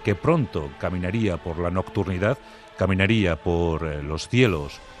echada y que pronto caminaría por la nocturnidad, caminaría por los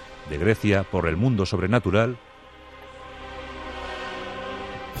cielos de Grecia, por el mundo sobrenatural,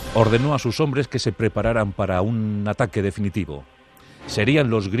 ordenó a sus hombres que se prepararan para un ataque definitivo. Serían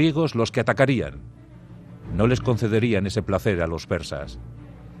los griegos los que atacarían. No les concederían ese placer a los persas.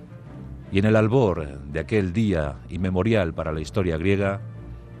 Y en el albor de aquel día inmemorial para la historia griega,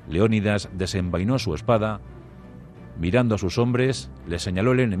 Leónidas desenvainó su espada, mirando a sus hombres, les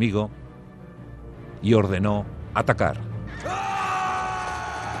señaló el enemigo y ordenó atacar.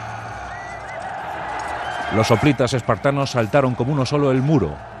 Los hoplitas espartanos saltaron como uno solo el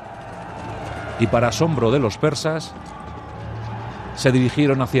muro y, para asombro de los persas, se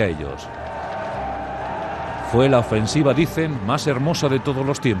dirigieron hacia ellos. Fue la ofensiva, dicen, más hermosa de todos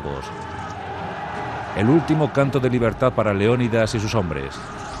los tiempos. El último canto de libertad para Leónidas y sus hombres.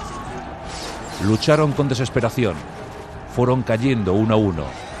 Lucharon con desesperación. Fueron cayendo uno a uno.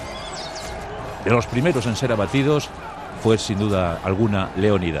 De los primeros en ser abatidos fue, sin duda alguna,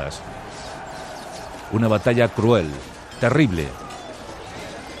 Leónidas. Una batalla cruel, terrible.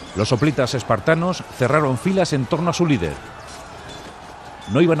 Los hoplitas espartanos cerraron filas en torno a su líder.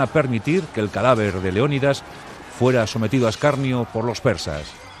 No iban a permitir que el cadáver de Leónidas fuera sometido a escarnio por los persas.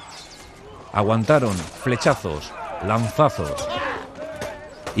 Aguantaron flechazos, lanzazos.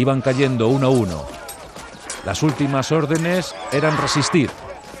 Iban cayendo uno a uno. Las últimas órdenes eran resistir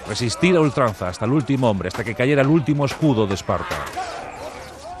a ultranza hasta el último hombre, hasta que cayera el último escudo de Esparta.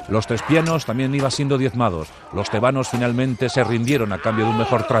 Los tespianos también iban siendo diezmados. Los tebanos finalmente se rindieron a cambio de un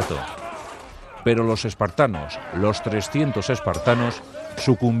mejor trato. Pero los espartanos, los 300 espartanos,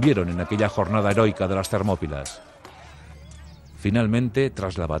 sucumbieron en aquella jornada heroica de las Termópilas. Finalmente,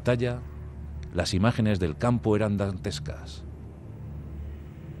 tras la batalla, las imágenes del campo eran dantescas.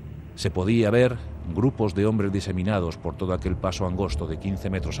 Se podía ver grupos de hombres diseminados por todo aquel paso angosto de 15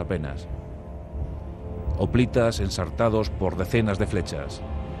 metros apenas. Hoplitas ensartados por decenas de flechas.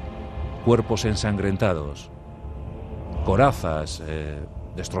 Cuerpos ensangrentados. Corazas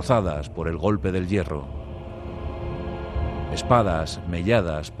destrozadas por el golpe del hierro. Espadas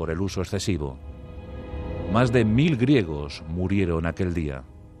melladas por el uso excesivo. Más de 1000 griegos murieron aquel día.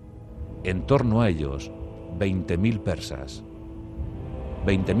 En torno a ellos, 20.000 persas.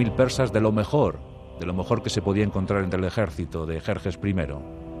 20.000 persas de lo mejor que se podía encontrar entre el ejército de Jerjes I.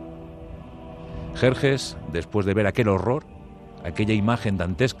 Jerjes, después de ver aquel horror, aquella imagen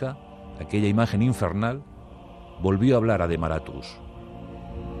dantesca, aquella imagen infernal, volvió a hablar a Demaratus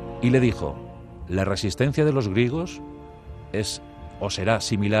y le dijo: ¿la resistencia de los griegos es o será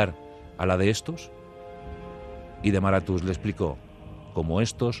similar a la de estos? Y Demaratus le explicó: como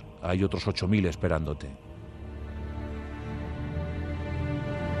estos, hay otros 8.000 esperándote.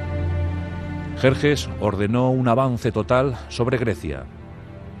 Jerjes ordenó un avance total sobre Grecia.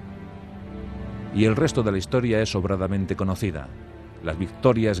 Y el resto de la historia es sobradamente conocida. Las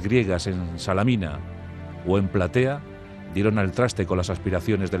victorias griegas en Salamina o en Platea dieron al traste con las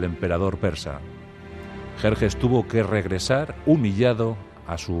aspiraciones del emperador persa. Jerjes tuvo que regresar humillado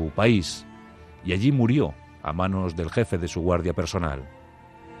a su país y allí murió a manos del jefe de su guardia personal.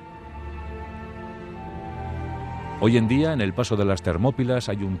 Hoy en día, en el paso de las Termópilas,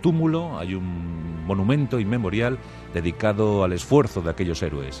 hay un túmulo, hay un monumento inmemorial dedicado al esfuerzo de aquellos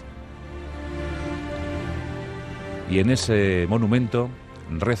héroes. Y en ese monumento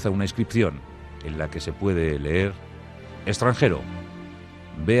reza una inscripción en la que se puede leer: extranjero,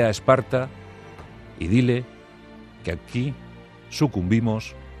 ve a Esparta y dile que aquí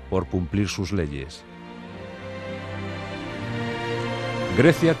sucumbimos por cumplir sus leyes.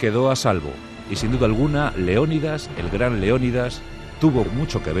 Grecia quedó a salvo. Y sin duda alguna, Leónidas, el gran Leónidas, tuvo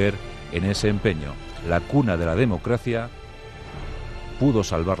mucho que ver en ese empeño. La cuna de la democracia pudo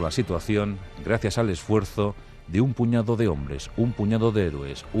salvar la situación gracias al esfuerzo de un puñado de hombres, un puñado de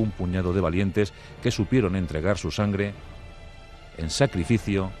héroes, un puñado de valientes que supieron entregar su sangre en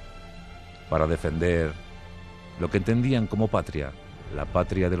sacrificio para defender lo que entendían como patria, la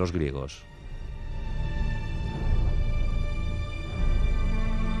patria de los griegos.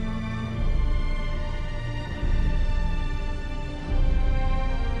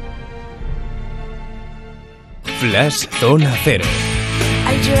 Flash Zona Cero.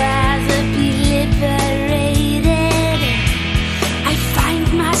 I'd rather be liberated. I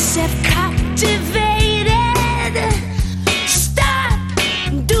find myself captivated. Stop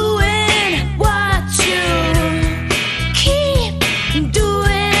doing what you keep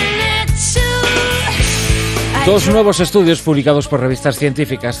doing it too. Dos nuevos estudios publicados por revistas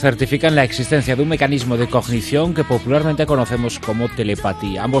científicas certifican la existencia de un mecanismo de cognición que popularmente conocemos como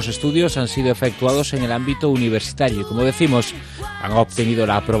telepatía. Ambos estudios han sido efectuados en el ámbito universitario y, como decimos, han obtenido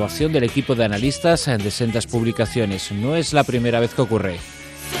la aprobación del equipo de analistas en distintas publicaciones. No es la primera vez que ocurre.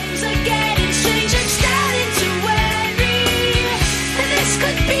 Things are getting strange, I'm starting to worry. This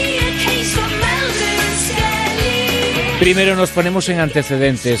could be a case for Mulder and Scully. Primero nos ponemos en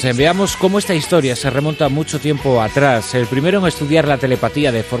antecedentes. Veamos cómo esta historia se remonta mucho tiempo atrás. El primero en estudiar la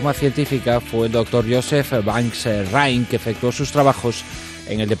telepatía de forma científica fue el doctor Joseph Banks Rhine, que efectuó sus trabajos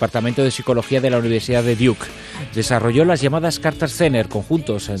en el Departamento de Psicología de la Universidad de Duke. Desarrolló las llamadas cartas Zener,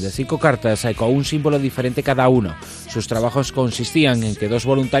 conjuntos de 5 cartas con un símbolo diferente cada uno. Sus trabajos consistían en que 2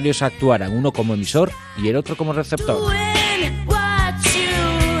 voluntarios actuaran, uno como emisor y el otro como receptor. Doing what you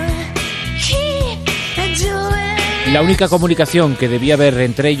keep doing. La única comunicación que debía haber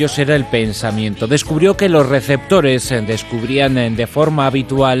entre ellos era el pensamiento. Descubrió que los receptores descubrían de forma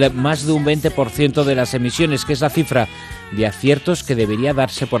habitual más de un 20% de las emisiones, que es la cifra de aciertos que debería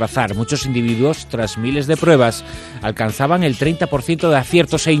darse por azar. Muchos individuos, tras miles de pruebas, alcanzaban el 30% de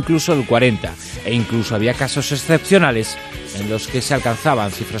aciertos e incluso el 40%. E incluso había casos excepcionales en los que se alcanzaban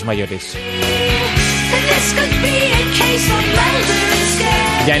cifras mayores. This could be a case for Mulder and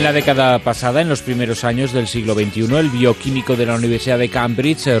Scully. Ya en la década pasada, en los primeros años del siglo XXI, el bioquímico de la Universidad de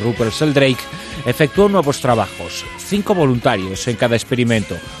Cambridge, Rupert Sheldrake, efectuó nuevos trabajos. 5 voluntarios en cada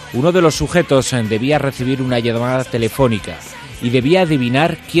experimento. Uno de los sujetos debía recibir una llamada telefónica y debía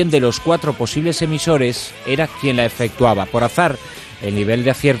adivinar quién de los 4 posibles emisores era quien la efectuaba. Por azar, el nivel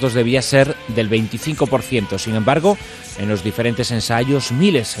de aciertos debía ser del 25%. Sin embargo, en los diferentes ensayos,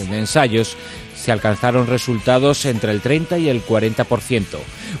 miles de ensayos, se alcanzaron resultados entre el 30 y el 40%.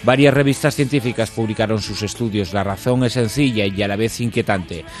 Varias revistas científicas publicaron sus estudios. La razón es sencilla y a la vez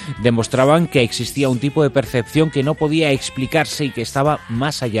inquietante. Demostraban que existía un tipo de percepción que no podía explicarse y que estaba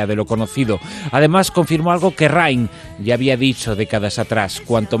más allá de lo conocido. Además, confirmó algo que Ryan ya había dicho décadas atrás.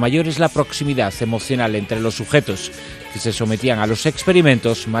 Cuanto mayor es la proximidad emocional entre los sujetos que se sometían a los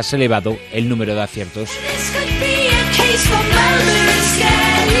experimentos, más elevado el número de aciertos.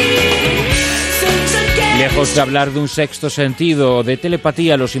 Lejos de hablar de un sexto sentido o de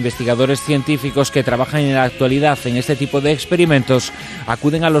telepatía, los investigadores científicos que trabajan en la actualidad en este tipo de experimentos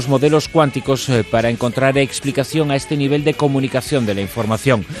acuden a los modelos cuánticos para encontrar explicación a este nivel de comunicación de la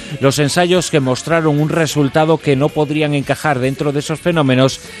información. Los ensayos que mostraron un resultado que no podrían encajar dentro de esos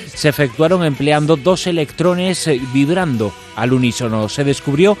fenómenos se efectuaron empleando dos electrones vibrando al unísono. Se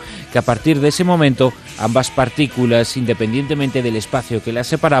descubrió que a partir de ese momento ambas partículas, independientemente del espacio que las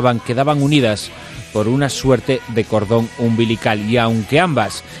separaban, quedaban unidas por una suerte de cordón umbilical, y aunque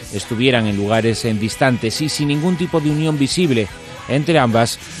ambas estuvieran en lugares distantes y sin ningún tipo de unión visible entre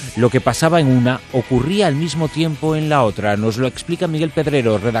ambas, lo que pasaba en una ocurría al mismo tiempo en la otra. Nos lo explica Miguel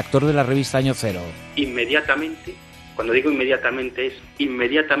Pedrero, redactor de la revista Año Cero. Inmediatamente, cuando digo inmediatamente, es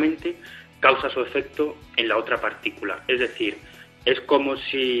inmediatamente causa su efecto en la otra partícula. Es decir, es como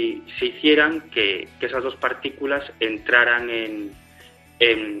si se hicieran que esas dos partículas entraran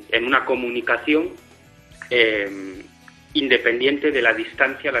en una comunicación independiente de la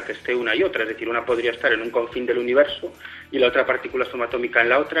distancia a la que esté una y otra. Es decir, una podría estar en un confín del universo y la otra partícula subatómica en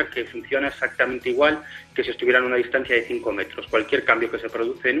la otra, que funciona exactamente igual que si estuvieran a una distancia de 5 metros. Cualquier cambio que se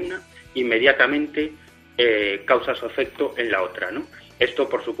produce en una, inmediatamente causa su efecto en la otra, ¿no? Esto,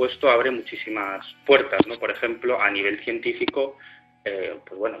 por supuesto, abre muchísimas puertas, ¿no? Por ejemplo, a nivel científico,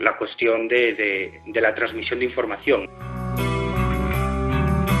 pues bueno, la cuestión de la transmisión de información.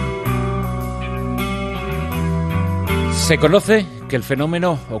 Se conoce que el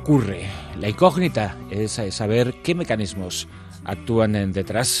fenómeno ocurre. La incógnita es saber qué mecanismos actúan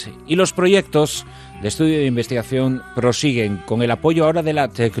detrás. Y los proyectos de estudio e investigación prosiguen. Con el apoyo ahora de la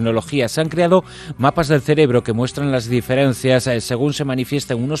tecnología se han creado mapas del cerebro que muestran las diferencias según se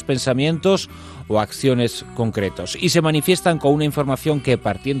manifiestan unos pensamientos o acciones concretos. Y se manifiestan con una información que,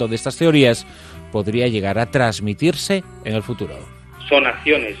 partiendo de estas teorías, podría llegar a transmitirse en el futuro. Son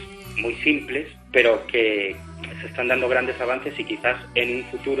acciones muy simples, pero que se están dando grandes avances y quizás en un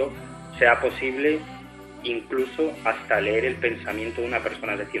futuro sea posible incluso hasta leer el pensamiento de una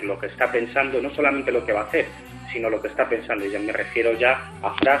persona, es decir, lo que está pensando, no solamente lo que va a hacer, sino lo que está pensando, y ya me refiero ya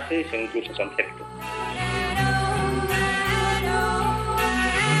a frases o incluso conceptos.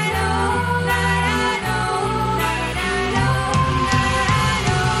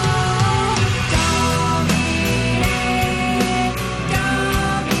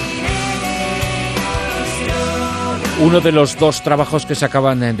 Uno de los dos trabajos que se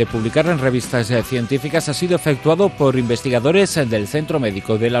acaban de publicar en revistas científicas ha sido efectuado por investigadores del Centro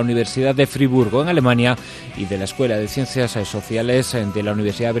Médico de la Universidad de Friburgo, en Alemania, y de la Escuela de Ciencias Sociales de la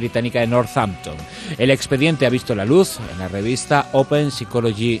Universidad Británica de Northampton. El expediente ha visto la luz en la revista Open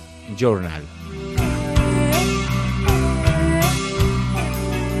Psychology Journal.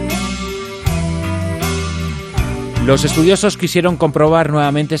 Los estudiosos quisieron comprobar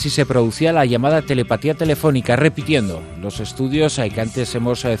nuevamente si se producía la llamada telepatía telefónica, repitiendo los estudios que antes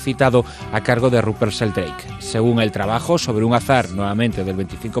hemos citado a cargo de Rupert Sheldrake. Según el trabajo, sobre un azar nuevamente del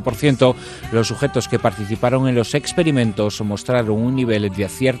 25%, los sujetos que participaron en los experimentos mostraron un nivel de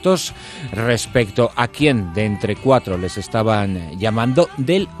aciertos respecto a quien de entre 4 les estaban llamando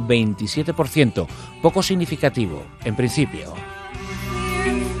del 27%, poco significativo en principio.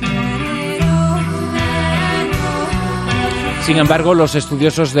 Sin embargo, los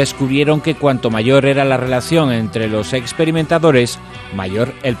estudiosos descubrieron que cuanto mayor era la relación entre los experimentadores,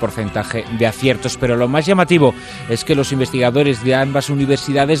 mayor el porcentaje de aciertos. Pero lo más llamativo es que los investigadores de ambas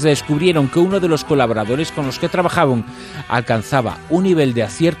universidades descubrieron que uno de los colaboradores con los que trabajaban alcanzaba un nivel de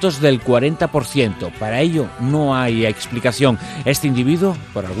aciertos del 40%. Para ello no hay explicación. Este individuo,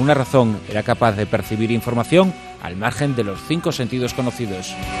 por alguna razón, era capaz de percibir información al margen de los 5 sentidos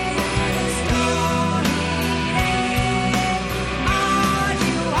conocidos.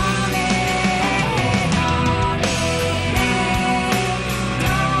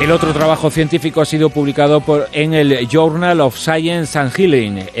 El otro trabajo científico ha sido publicado en el Journal of Science and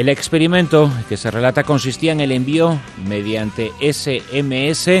Healing. El experimento que se relata consistía en el envío mediante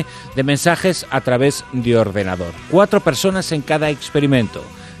SMS de mensajes a través de ordenador. 4 personas en cada experimento.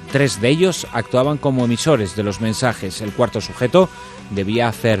 3 de ellos actuaban como emisores de los mensajes. El cuarto sujeto debía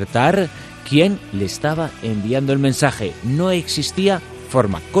acertar quién le estaba enviando el mensaje. No existía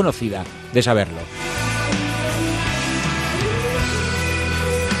forma conocida de saberlo.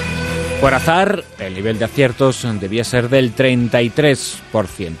 Por azar, el nivel de aciertos debía ser del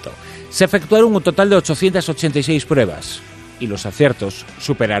 33%. Se efectuaron un total de 886 pruebas y los aciertos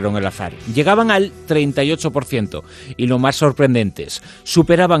superaron el azar. Llegaban al 38% y lo más sorprendentes,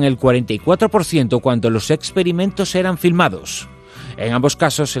 superaban el 44% cuando los experimentos eran filmados. En ambos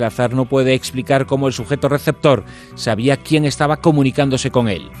casos, el azar no puede explicar cómo el sujeto receptor sabía quién estaba comunicándose con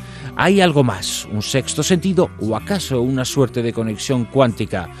él. ¿Hay algo más, un sexto sentido o acaso una suerte de conexión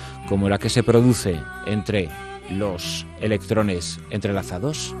cuántica como la que se produce entre los electrones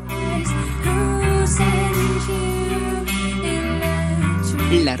entrelazados?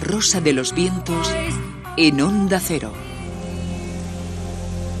 La rosa de los vientos en Onda Cero.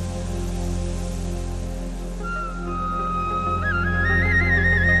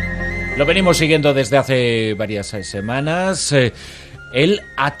 Lo venimos siguiendo desde hace varias semanas. El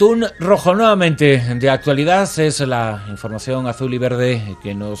atún rojo nuevamente de actualidad es la información azul y verde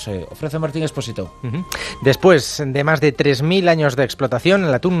que nos ofrece Martín Expósito. Después de más de 3.000 años de explotación,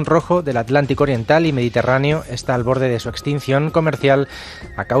 el atún rojo del Atlántico Oriental y Mediterráneo está al borde de su extinción comercial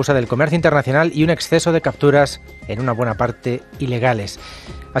a causa del comercio internacional y un exceso de capturas, en una buena parte ilegales.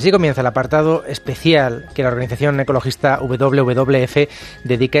 Así comienza el apartado especial que la organización ecologista WWF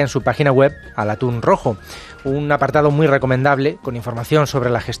dedica en su página web al atún rojo. Un apartado muy recomendable, con información sobre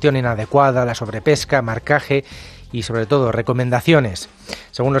la gestión inadecuada, la sobrepesca, marcaje y sobre todo recomendaciones.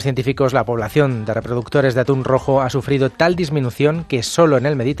 Según los científicos, la población de reproductores de atún rojo ha sufrido tal disminución que solo en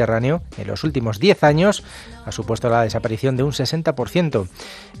el Mediterráneo, en los últimos 10 años, ha supuesto la desaparición de un 60%.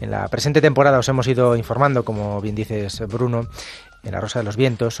 En la presente temporada os hemos ido informando, como bien dices, Bruno, en La Rosa de los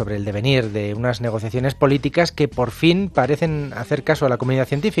Vientos, sobre el devenir de unas negociaciones políticas que por fin parecen hacer caso a la comunidad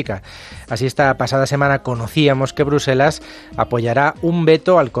científica. Así, esta pasada semana conocíamos que Bruselas apoyará un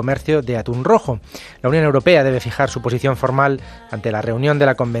veto al comercio de atún rojo. La Unión Europea debe fijar su posición formal ante la reunión de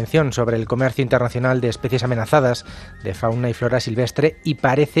la Convención sobre el Comercio Internacional de Especies Amenazadas de Fauna y Flora Silvestre, y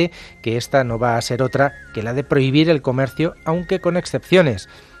parece que esta no va a ser otra que la de prohibir el comercio, aunque con excepciones.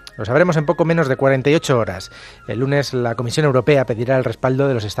 Lo sabremos en poco menos de 48 horas. El lunes la Comisión Europea pedirá el respaldo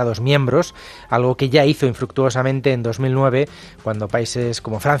de los Estados miembros, algo que ya hizo infructuosamente en 2009, cuando países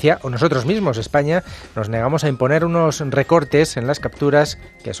como Francia o nosotros mismos, España, nos negamos a imponer unos recortes en las capturas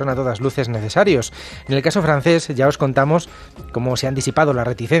que son a todas luces necesarios. En el caso francés ya os contamos cómo se han disipado las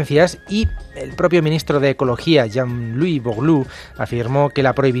reticencias y el propio ministro de Ecología, Jean-Louis Borloo, afirmó que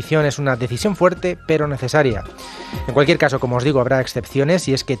la prohibición es una decisión fuerte pero necesaria. En cualquier caso, como os digo, habrá excepciones,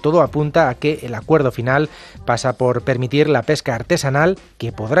 y es que todo apunta a que el acuerdo final pasa por permitir la pesca artesanal,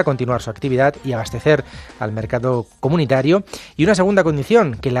 que podrá continuar su actividad y abastecer al mercado comunitario, y una segunda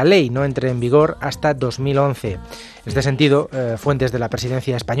condición, que la ley no entre en vigor hasta 2011. En este sentido, fuentes de la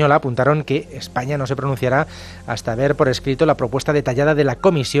presidencia española apuntaron que España no se pronunciará hasta ver por escrito la propuesta detallada de la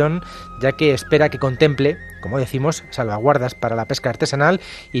Comisión, ya que espera que contemple, como decimos, salvaguardas para la pesca artesanal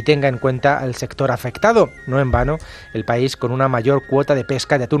y tenga en cuenta al sector afectado. No en vano, el país con una mayor cuota de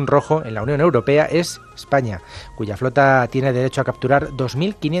pesca de atún rojo en la Unión Europea es España, cuya flota tiene derecho a capturar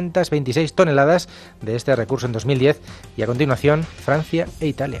 2.526 toneladas de este recurso en 2010, y a continuación Francia e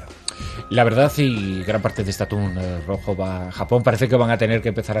Italia. La verdad, y gran parte de este atún rojo va a Japón. Parece que van a tener que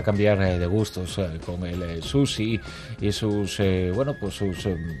empezar a cambiar de gustos con el sushi y sus sus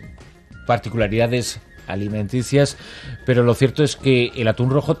particularidades alimenticias, pero lo cierto es que el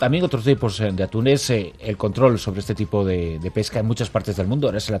atún rojo, también otros tipos de atunes, el control sobre este tipo de pesca en muchas partes del mundo.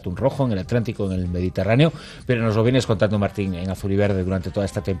 Ahora es el atún rojo en el Atlántico, en el Mediterráneo, pero nos lo vienes contando, Martín, en Azul y Verde durante toda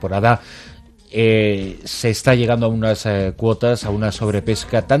esta temporada. Se está llegando a unas cuotas, a una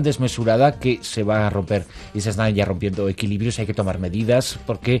sobrepesca tan desmesurada que se va a romper, y se están ya rompiendo equilibrios. Hay que tomar medidas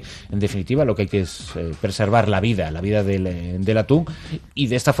porque, en definitiva, lo que hay que es preservar la vida del atún, y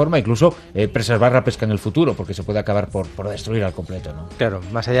de esta forma incluso preservar la pesca en el futuro, porque se puede acabar por destruir al completo, ¿no? Claro,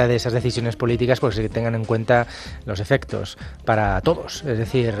 más allá de esas decisiones políticas, pues que tengan en cuenta los efectos para todos, es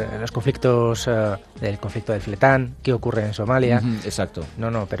decir, los conflictos, el conflicto del fletán, qué ocurre en Somalia. Exacto.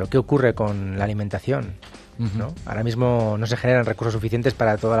 Pero qué ocurre con la alimentación, ¿no? Ahora mismo no se generan recursos suficientes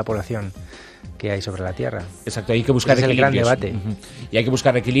para toda la población que hay sobre la Tierra. Exacto, hay que buscar Ese es el gran equilibrios. debate. Ujú. Y hay que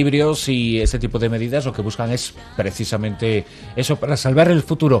buscar equilibrios, y este tipo de medidas lo que buscan es precisamente eso, para salvar el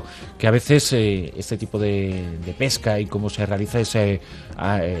futuro, que a veces este tipo de pesca y cómo se realiza es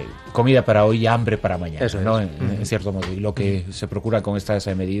comida para hoy y hambre para mañana, Eso es. ¿no? En cierto modo. Y lo que se procura con estas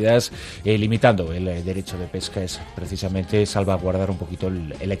medidas, limitando el derecho de pesca, es precisamente salvaguardar un poquito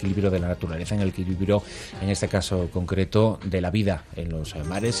el equilibrio de la naturaleza, en el equilibrio, en este caso concreto, de la vida en los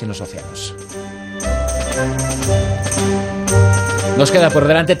mares y en los océanos. Nos queda por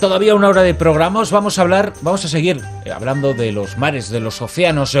delante todavía una hora de programas. Vamos a seguir hablando de los mares, de los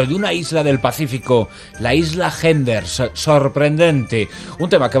océanos, de una isla del Pacífico, la isla Genders, sorprendente. Un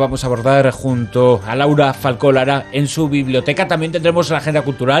tema que vamos a abordar junto a Laura Falcó Lara en su biblioteca. También tendremos la agenda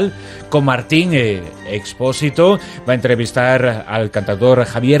cultural con Martín Expósito. Va a entrevistar al cantautor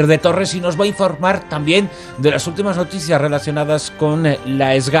Javier de Torres y nos va a informar también de las últimas noticias relacionadas con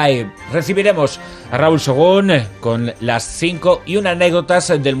la SGAE. Recibiremos a Raúl Sogún con las 5 y una anécdotas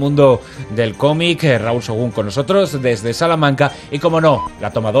del mundo del cómic. Raúl Sogún con nosotros desde Salamanca y, como no,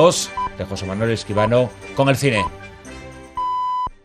 la toma 2 de José Manuel Esquivano con el cine.